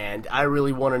 And I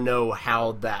really want to know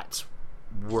how that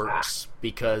works,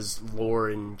 because lore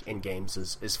in games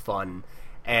is fun.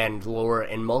 And lore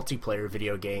in multiplayer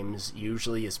video games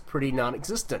usually is pretty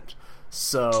non-existent.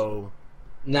 So...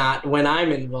 Not when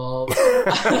I'm involved. So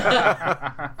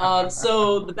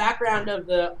the background of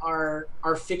our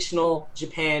fictional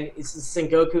Japan is the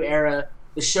Sengoku era.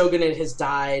 The shogunate has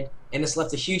died, and it's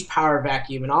left a huge power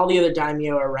vacuum, and all the other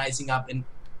daimyo are rising up, and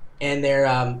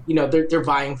they're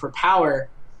vying for power.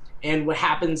 And what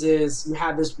happens is you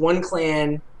have this one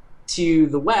clan to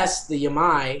the west, the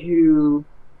Yamai, who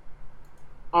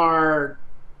are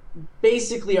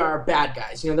basically our bad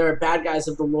guys. They're bad guys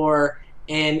of the lore,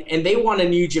 and they want a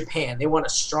new Japan. They want a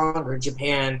stronger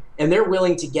Japan, and they're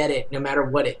willing to get it no matter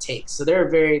what it takes. So their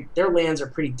lands are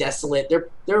pretty desolate.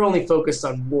 They're only focused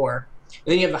on war.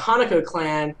 And then you have the Hanako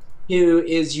clan, who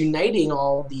is uniting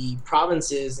all the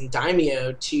provinces and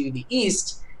daimyo to the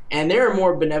east, and they're a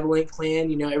more benevolent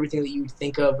clan. Everything that you would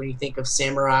think of when you think of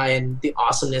samurai and the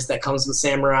awesomeness that comes with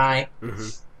samurai. Mm-hmm.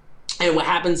 And what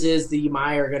happens is the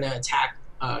Yamai are going to attack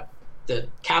the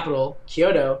capital,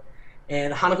 Kyoto,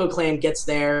 and the Hanako clan gets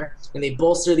there, and they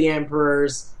bolster the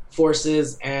emperor's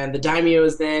forces, and the daimyo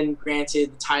is then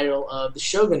granted the title of the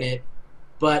shogunate.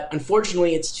 But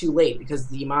unfortunately, it's too late, because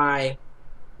the Yamai,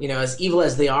 as evil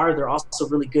as they are, they're also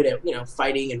really good at,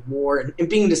 fighting and war and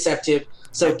being deceptive.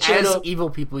 So Kyoto, as evil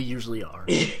people usually are.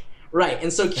 Right,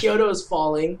 and so Kyoto is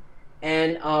falling,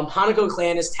 and Hanako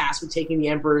clan is tasked with taking the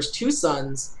emperor's two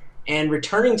sons and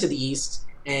returning to the east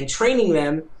and training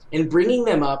them and bringing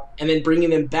them up and then bringing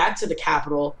them back to the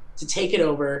capital to take it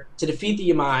over, to defeat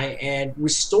the Yamai and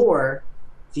restore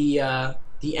the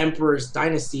emperor's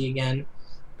dynasty again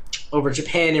over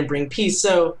Japan and bring peace.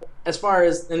 So as far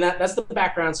as, and that's the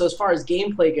background. So as far as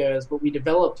gameplay goes, what we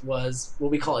developed was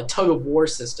what we call a tug of war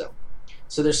system.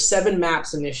 So there's 7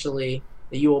 maps initially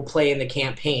that you will play in the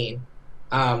campaign.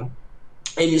 And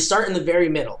you start in the very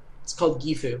middle. It's called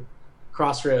Gifu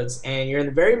Crossroads, and you're in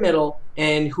the very middle,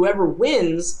 and whoever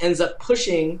wins ends up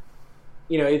pushing,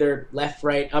 either left,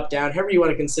 right, up, down, however you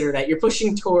want to consider that. You're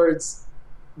pushing towards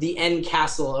the end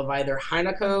castle of either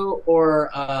Hanako or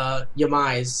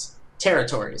Yamai's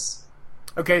territories.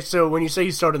 Okay, so when you say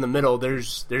you start in the middle,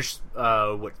 there's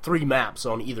 3 maps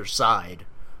on either side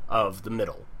of the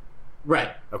middle.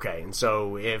 Right. Okay, and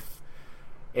so if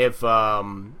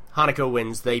Hanako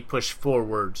wins, they push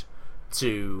forward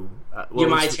to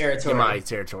Yamai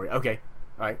territory. Okay,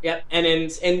 all right. Yep,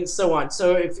 and so on.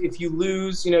 So if you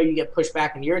lose, you get pushed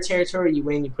back into your territory. You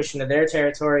win, you push into their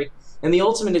territory. And the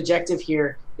ultimate objective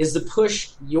here is to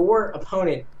push your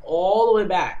opponent all the way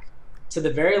back to the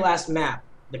very last map,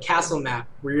 the castle map,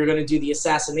 where you're going to do the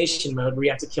assassination mode, where you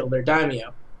have to kill their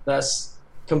daimyo, thus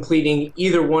completing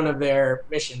either one of their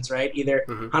missions. Right? Either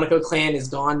Hanako clan is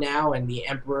gone now, and the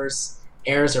Emperor's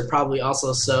heirs are probably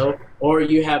also so, or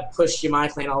you have pushed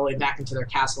Yamai clan all the way back into their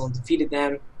castle and defeated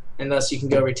them, and thus you can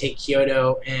go retake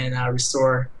Kyoto and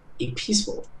restore a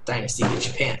peaceful dynasty in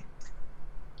Japan.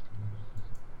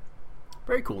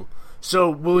 Very cool. So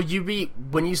will you be,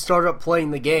 when you start up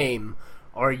playing the game,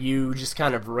 are you just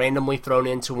kind of randomly thrown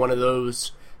into one of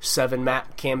those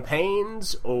 7-map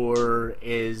campaigns, or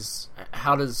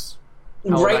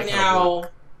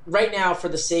Right now, for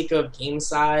the sake of game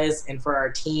size and for our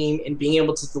team and being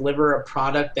able to deliver a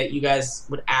product that you guys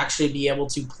would actually be able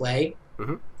to play,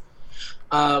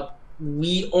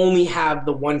 we only have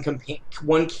the one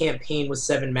campaign with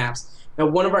 7 maps. Now,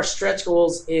 one of our stretch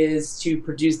goals is to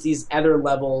produce these other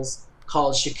levels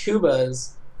called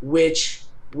Shikubas, which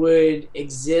would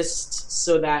exist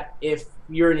so that if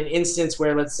you're in an instance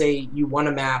where, let's say, you won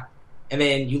a map and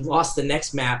then you lost the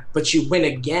next map, but you win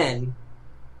again,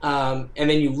 and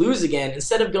then you lose again,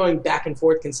 instead of going back and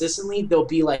forth consistently, there'll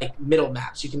be like middle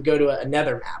maps. You can go to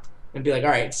another map and be like,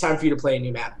 all right, it's time for you to play a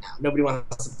new map now. Nobody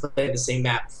wants to play the same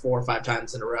map 4 or 5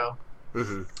 times in a row.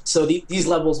 So these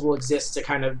levels will exist to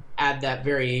kind of add that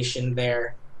variation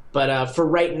there. But for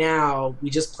right now, we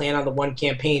just plan on the one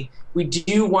campaign. We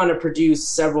do want to produce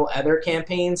several other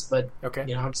campaigns, but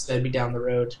that'd be down the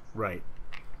road. Right.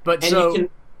 But and so... you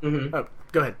can, Oh,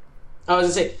 go ahead. I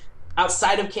was going to say,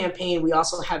 outside of campaign, we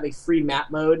also have a free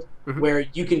map mode where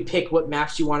you can pick what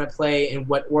maps you want to play in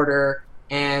what order,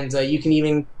 and you can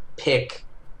even pick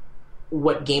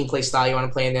what gameplay style you want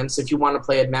to play in them. So if you want to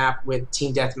play a map with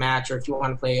team deathmatch, or if you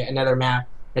want to play another map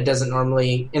that doesn't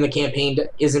normally, in the campaign,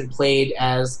 isn't played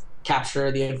as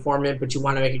Capture the Informant, but you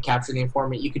want to make it Capture the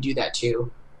Informant, you could do that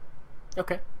too.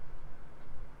 Okay.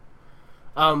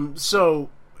 So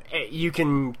you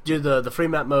can do the free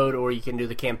map mode, or you can do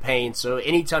the campaign. So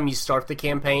anytime you start the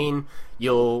campaign,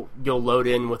 you'll load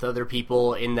in with other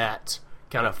people in that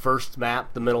kind of first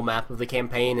map, the middle map of the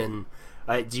campaign. And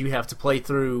do you have to play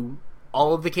through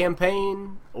all of the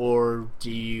campaign, or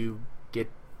do you get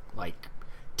like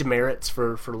demerits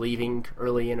for leaving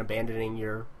early and abandoning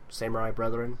your samurai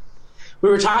brethren? We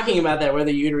were talking about that,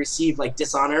 whether you'd receive like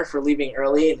dishonor for leaving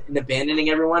early and abandoning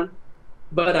everyone.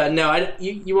 But no,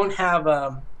 you won't have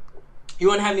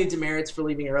any demerits for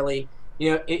leaving early.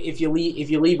 If you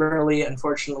leave early,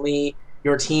 unfortunately,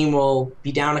 your team will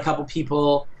be down a couple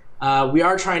people. We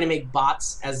are trying to make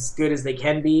bots as good as they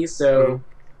can be, so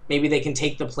maybe they can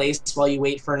take the place while you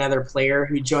wait for another player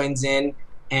who joins in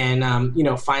and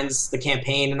finds the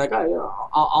campaign and like,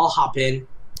 I'll hop in.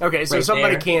 Okay, so right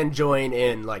somebody there. can join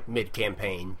in like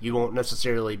mid-campaign. You won't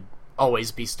necessarily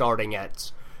always be starting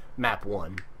at map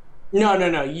 1.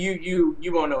 No. You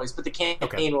won't always, but the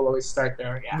campaign will always start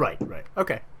there. Yeah. Right.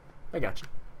 Okay, I got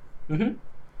you.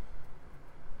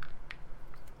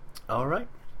 All right,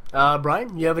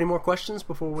 Brian, you have any more questions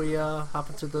before we hop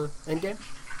into the end game?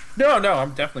 No,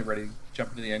 I'm definitely ready to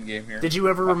jump into the end game here. Did you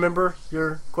ever remember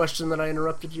your question that I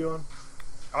interrupted you on?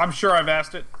 I'm sure I've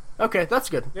asked it. Okay, that's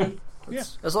good. Yeah.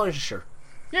 As long as you're sure.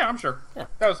 Yeah, I'm sure. Yeah.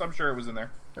 I'm sure it was in there.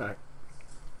 All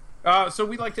right. So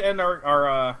we like to end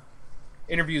our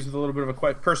interviews with a little bit of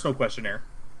a personal questionnaire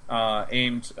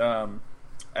aimed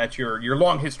at your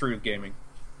long history of gaming.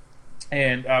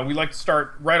 And we like to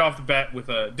start right off the bat with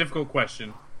a difficult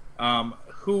question.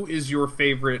 Who is your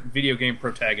favorite video game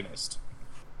protagonist?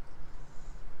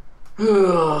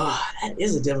 That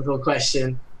is a difficult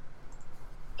question.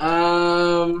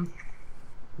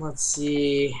 Let's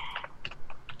see.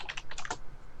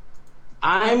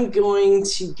 I'm going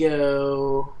to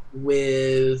go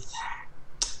with...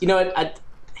 You know what?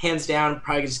 Hands down,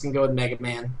 probably just going to go with Mega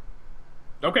Man.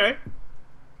 Okay.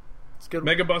 It's good.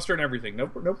 Mega Buster and everything. No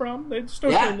problem. They just throw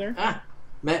it in there.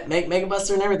 Mega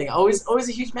Buster and everything. Always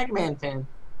a huge Mega Man fan.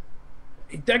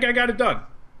 That guy got it done.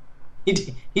 He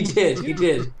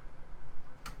did.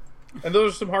 And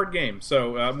those are some hard games,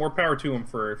 so more power to him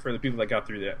for the people that got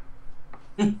through that.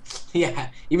 Yeah,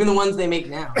 even the ones they make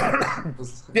now.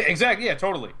 Yeah, exactly. Yeah,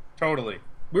 totally.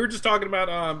 We were just talking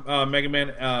about Mega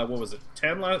Man. What was it?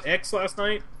 10 X last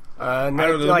night. No, I don't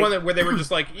know, the one where they were just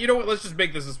like, you know what? Let's just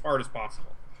make this as hard as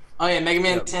possible. Oh yeah, Mega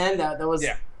Man 10. That was.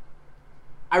 Yeah.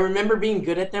 I remember being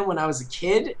good at them when I was a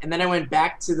kid, and then I went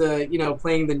back to the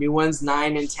playing the new ones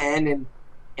 9 and 10,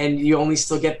 and you only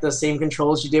still get the same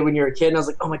controls you did when you were a kid. And I was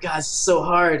like, oh my god, this is so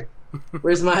hard.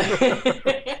 Where's my?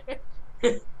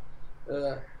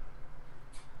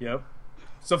 Yep.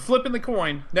 So flipping the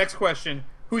coin. Next question: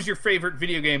 who's your favorite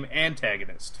video game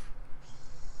antagonist?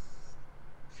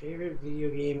 Favorite video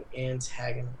game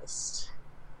antagonist?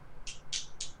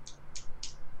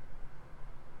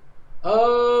 I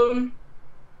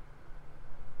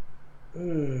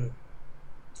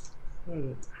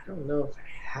don't know if I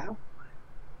have one.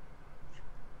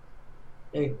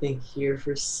 Let me think here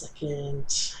for a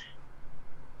second.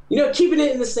 Keeping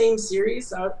it in the same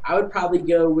series, I would probably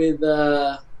go with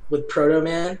Proto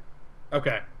Man.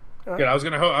 Okay. Good. I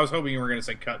was hoping you were going to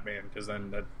say Cut Man, because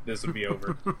then this would be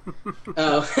over.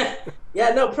 Oh, yeah,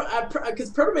 no, because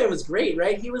Proto Man was great,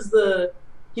 right? He was the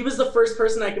first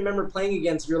person I can remember playing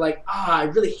against. You're like, I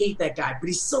really hate that guy, but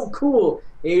he's so cool.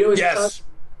 And he'd always touch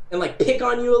and like pick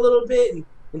on you a little bit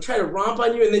and try to romp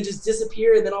on you, and then just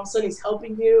disappear. And then all of a sudden he's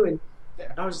helping you, and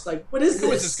I was just like, what is this?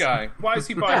 Who is this guy? Why is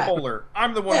he bipolar?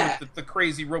 I'm the one with the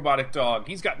crazy robotic dog.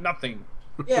 He's got nothing.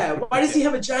 Yeah, why does he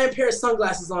have a giant pair of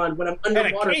sunglasses on when I'm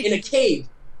underwater in a cave?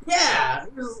 Yeah.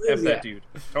 F that dude.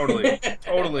 Totally.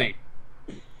 Totally.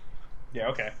 Yeah,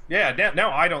 okay. Yeah,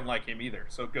 now I don't like him either,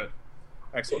 so good.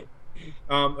 Excellent.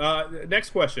 Next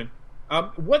question.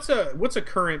 What's a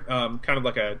current kind of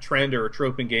like a trend or a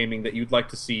trope in gaming that you'd like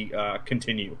to see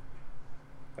continue?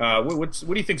 What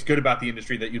do you think's good about the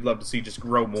industry that you'd love to see just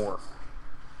grow more?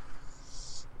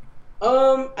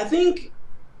 I think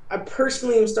I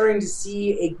personally am starting to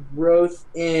see a growth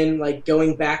in like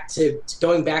going back to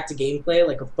gameplay,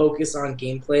 like a focus on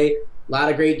gameplay. A lot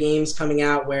of great games coming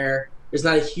out where there's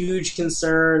not a huge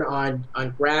concern on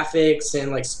graphics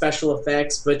and like special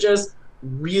effects, but just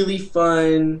really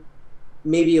fun,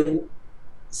 maybe a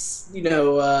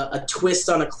twist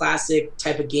on a classic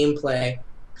type of gameplay.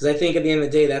 Because I think at the end of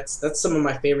the day, that's some of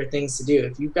my favorite things to do.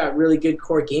 If you've got really good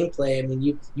core gameplay, I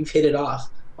mean, you've hit it off.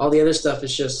 All the other stuff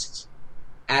is just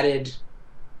added,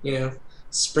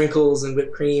 sprinkles and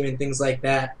whipped cream and things like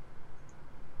that.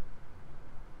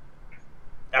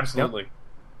 Absolutely. Yep.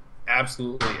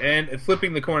 Absolutely. And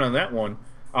flipping the coin on that one,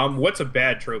 what's a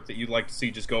bad trope that you'd like to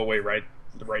see just go away right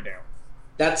now?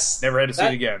 That's never had to see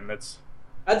it again. That's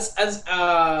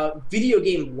video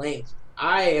game length.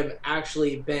 I have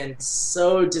actually been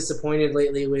so disappointed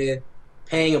lately with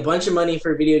paying a bunch of money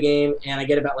for a video game, and I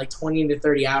get about like 20 to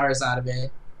 30 hours out of it.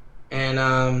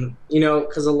 And,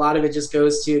 because a lot of it just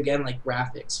goes to, again, like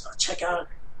graphics. Oh, check out,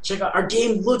 our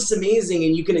game looks amazing,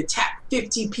 and you can attack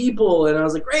 50 people. And I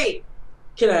was like, great.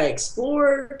 Can I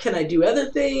explore? Can I do other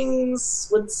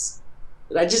things?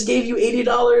 I just gave you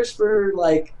 $80 for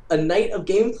like a night of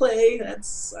gameplay.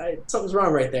 Something's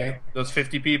wrong right there. Those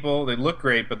 50 people, they look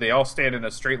great, but they all stand in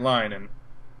a straight line and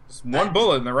just one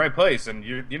bullet in the right place, and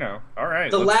all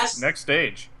right. Next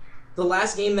stage. The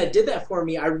last game that did that for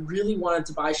me, I really wanted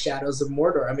to buy Shadows of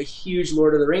Mordor. I'm a huge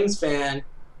Lord of the Rings fan.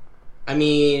 I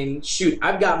mean, shoot,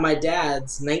 I've got my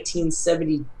dad's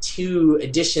 1972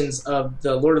 editions of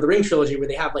the Lord of the Rings trilogy where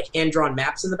they have like hand-drawn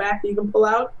maps in the back that you can pull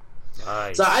out.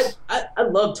 Nice. So I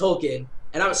love Tolkien,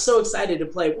 and I was so excited to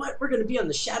play. We're going to be on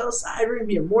the Shadow side. We're going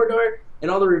to be in Mordor. And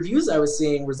all the reviews I was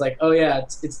seeing was like, oh yeah,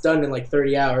 it's done in like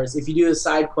 30 hours. If you do the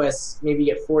side quests, maybe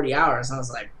you get 40 hours. And I was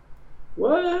like,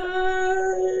 what?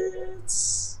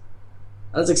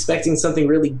 I was expecting something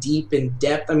really deep in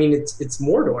depth. I mean, it's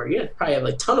Mordor. You probably have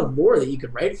like a ton of lore that you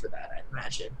could write for that, I'd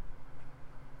imagine.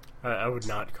 I would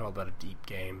not call that a deep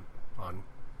game.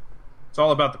 It's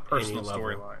all about the personal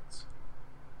storylines.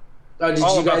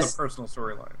 Oh, about the personal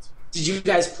storylines. Did you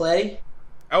guys play?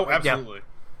 Oh, absolutely.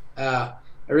 I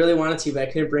really wanted to, but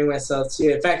I couldn't bring myself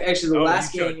to. In fact, actually, the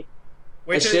last game.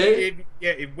 Wait,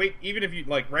 even if you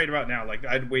like right about now, like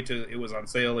I'd wait till it was on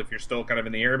sale if you're still kind of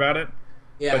in the air about it.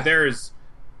 Yeah.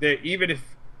 But even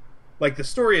if like the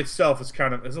story itself is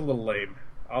a little lame.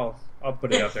 I'll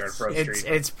put it out there in Front Street.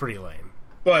 It's pretty lame.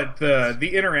 But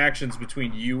the interactions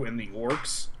between you and the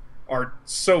orcs are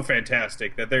so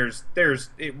fantastic that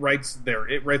it writes their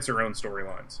own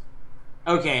storylines.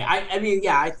 Okay, I mean,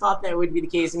 yeah, I thought that would be the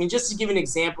case. I mean, just to give an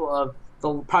example of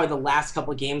probably the last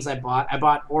couple of games I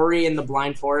bought Ori and the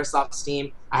Blind Forest off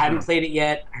Steam. I haven't played it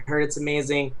yet. I heard it's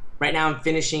amazing. Right now I'm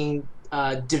finishing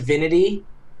Divinity.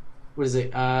 What is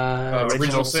it?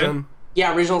 Original Sin?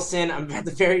 Yeah, Original Sin. I'm at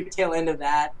the very tail end of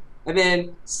that. And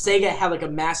then Sega had like a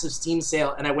massive Steam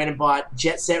sale, and I went and bought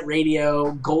Jet Set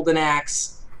Radio, Golden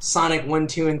Axe, Sonic 1,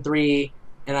 2, and 3,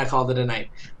 and I called it a night.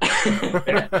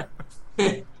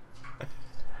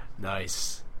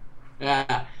 Nice.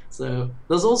 Yeah. So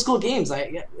those old school games,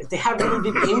 if they have really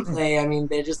good gameplay, I mean,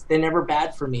 they're never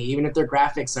bad for me, even if their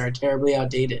graphics are terribly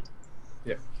outdated.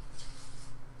 Yeah.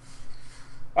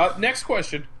 Next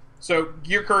question. So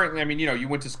you're currently, I mean, you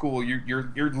went to school.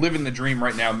 You're living the dream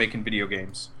right now, making video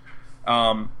games.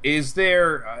 Is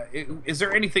there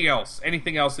anything else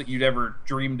that you'd ever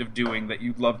dreamed of doing that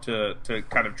you'd love to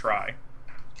kind of try?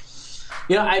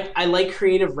 I like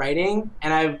creative writing,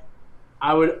 and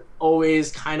I would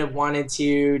always kind of wanted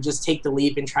to just take the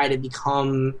leap and try to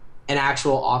become an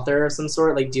actual author of some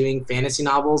sort, like doing fantasy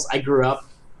novels. I grew up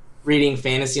reading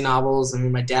fantasy novels. I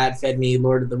mean, my dad fed me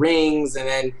Lord of the Rings, and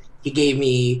then he gave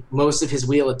me most of his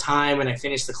Wheel of Time when I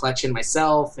finished the collection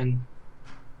myself. And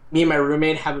me and my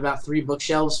roommate have about 3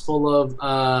 bookshelves full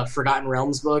of Forgotten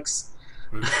Realms books.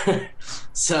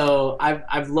 So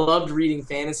I've loved reading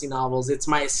fantasy novels. It's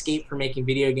my escape from making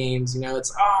video games.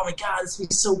 It's, oh my god, this would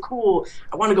be so cool.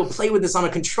 I want to go play with this on a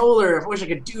controller. I wish I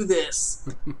could do this.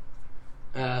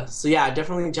 So yeah,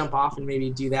 definitely jump off and maybe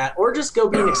do that, or just go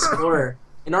be an explorer,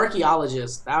 an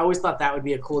archaeologist. I always thought that would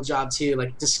be a cool job too,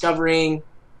 like discovering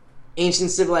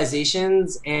ancient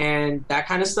civilizations and that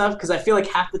kind of stuff. Because I feel like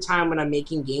half the time when I'm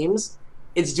making games,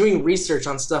 it's doing research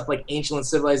on stuff like ancient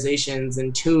civilizations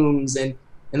and tombs and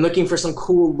looking for some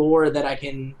cool lore that I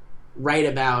can write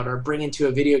about or bring into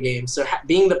a video game. So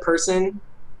being the person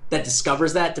that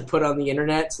discovers that to put on the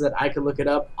internet so that I could look it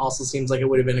up also seems like it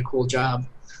would have been a cool job.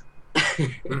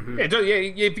 Mm-hmm. Yeah,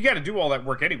 if you got to do all that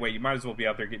work anyway, you might as well be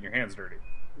out there getting your hands dirty.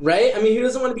 Right? I mean, who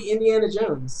doesn't want to be Indiana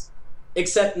Jones?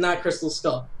 Except not Crystal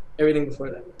Skull. Everything before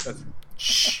that.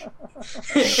 Shh.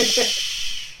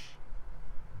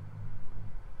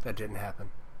 That didn't happen.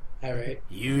 All right.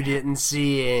 You didn't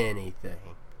see anything.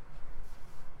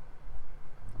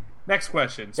 Next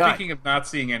question. Speaking of not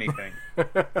seeing anything,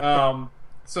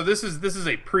 so this is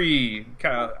a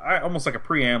almost like a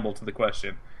preamble to the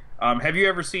question. Have you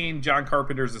ever seen John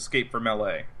Carpenter's Escape from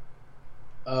L.A.?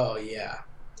 Oh yeah,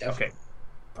 definitely. Okay,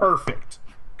 perfect,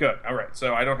 good. All right,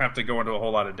 so I don't have to go into a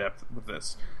whole lot of depth with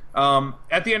this.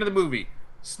 At the end of the movie,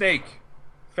 Snake,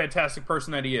 fantastic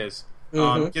person that he is,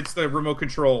 gets the remote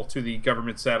control to the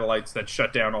government satellites that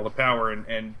shut down all the power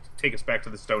and take us back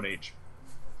to the Stone Age.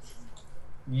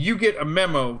 You get a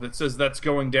memo that says that's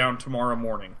going down tomorrow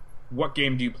morning. What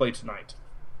game do you play tonight?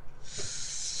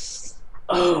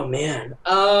 Oh man.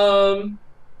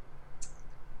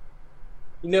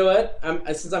 You know what?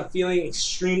 Since I'm feeling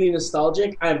extremely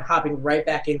nostalgic, I'm hopping right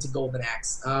back into Golden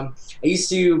Axe. I used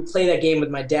to play that game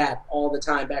with my dad all the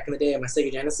time back in the day on my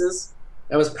Sega Genesis.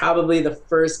 That was probably the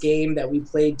first game that we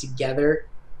played together,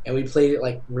 and we played it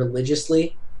like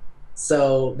religiously.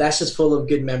 So that's just full of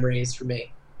good memories for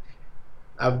me.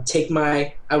 I will take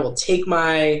my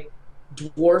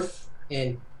dwarf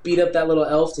and beat up that little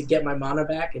elf to get my mana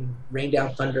back and rain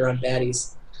down thunder on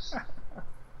baddies.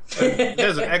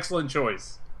 That's an excellent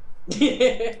choice.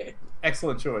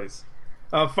 Excellent choice.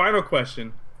 Final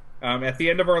question. At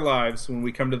the end of our lives, when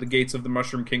we come to the gates of the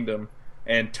Mushroom Kingdom,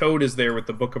 and Toad is there with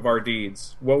the Book of Our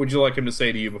Deeds, what would you like him to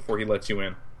say to you before he lets you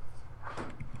in?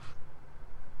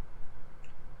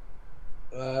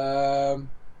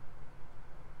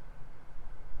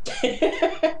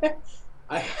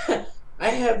 I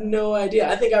have no idea.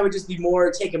 I think I would just be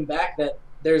more taken back that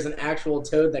there's an actual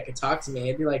Toad that could talk to me.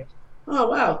 I'd be like, oh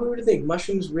wow, who would think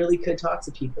mushrooms really could talk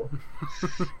to people?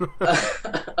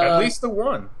 At least the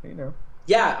one, you know.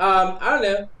 Yeah, I don't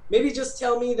know. Maybe just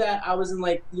tell me that I was in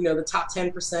the top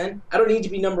 10%. I don't need to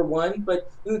be number one, but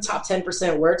in the top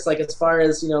 10% works. Like as far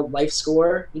as life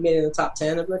score, you made it in the top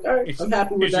 10. I'm like, all right, I'm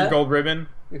happy with that. Here's your gold ribbon.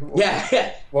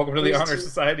 Yeah. Welcome to the Honor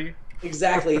Society.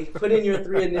 Exactly. Put in your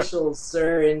 3 initials,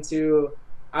 sir, into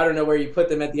I don't know where you put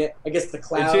them at the end. I guess the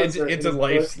clouds. Into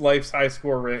life's high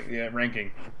score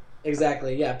ranking.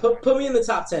 Exactly. Yeah. Put me in the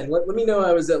top 10. Let me know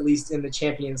I was at least in the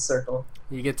champions circle.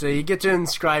 You get to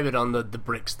inscribe it on the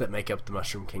bricks that make up the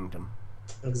Mushroom Kingdom.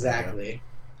 Exactly.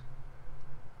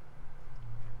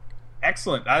 Yeah.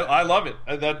 Excellent. I love it.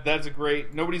 That's a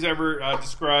great. Nobody's ever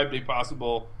described a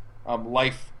possible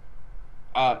life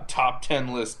top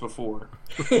 10 list before.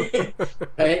 Right?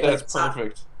 That's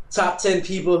perfect. Top 10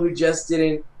 people who just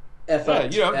didn't F up.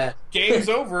 That. Game's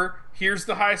over. Here's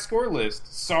the high score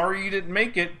list. Sorry you didn't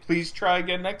make it. Please try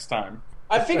again next time.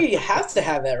 I figure you have to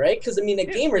have that, right? Because I mean, the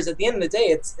gamers at the end of the day,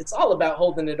 it's all about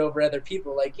holding it over other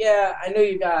people. Like, yeah, I know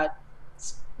you got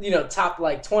top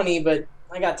 20, but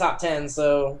I got top 10,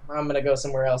 so I'm gonna go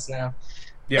somewhere else now.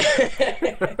 Yeah,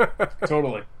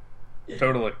 totally.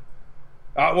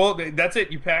 Well, that's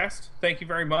it. You passed. Thank you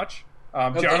very much,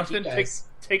 Jonathan.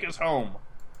 Take us home.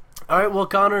 All right, well,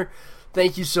 Connor,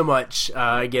 thank you so much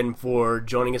again for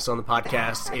joining us on the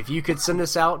podcast. If you could send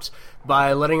us out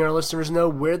by letting our listeners know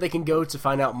where they can go to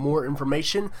find out more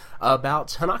information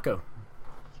about Hanako.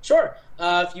 Sure.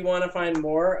 If you want to find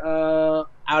more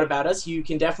out about us, you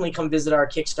can definitely come visit our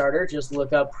Kickstarter. Just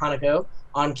look up Hanako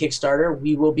on Kickstarter.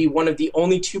 We will be one of the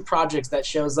only 2 projects that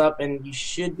shows up, and you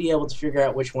should be able to figure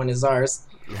out which one is ours.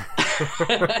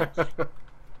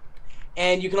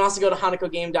 And you can also go to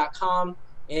hanakogame.com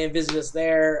and visit us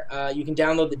there. You can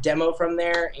download the demo from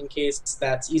there in case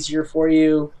that's easier for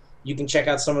you. You can check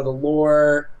out some of the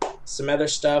lore, some other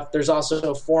stuff. There's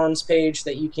also a forums page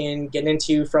that you can get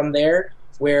into from there,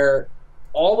 where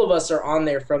all of us are on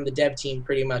there from the dev team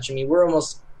pretty much. I mean, we're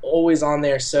almost always on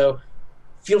there, so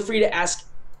feel free to ask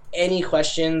any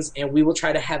questions, and we will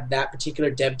try to have that particular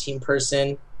dev team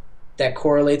person that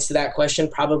correlates to that question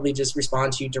probably just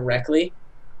respond to you directly.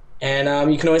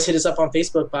 And you can always hit us up on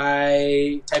Facebook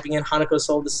by typing in Hanako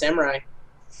Soul the Samurai.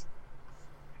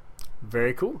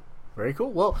 Very cool. Very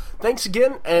cool. Well, thanks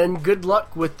again, and good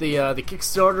luck with the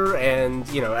Kickstarter and,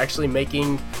 actually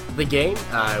making the game.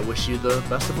 I wish you the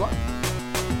best of luck.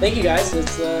 Thank you, guys.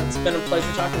 It's been a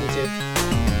pleasure talking to you two.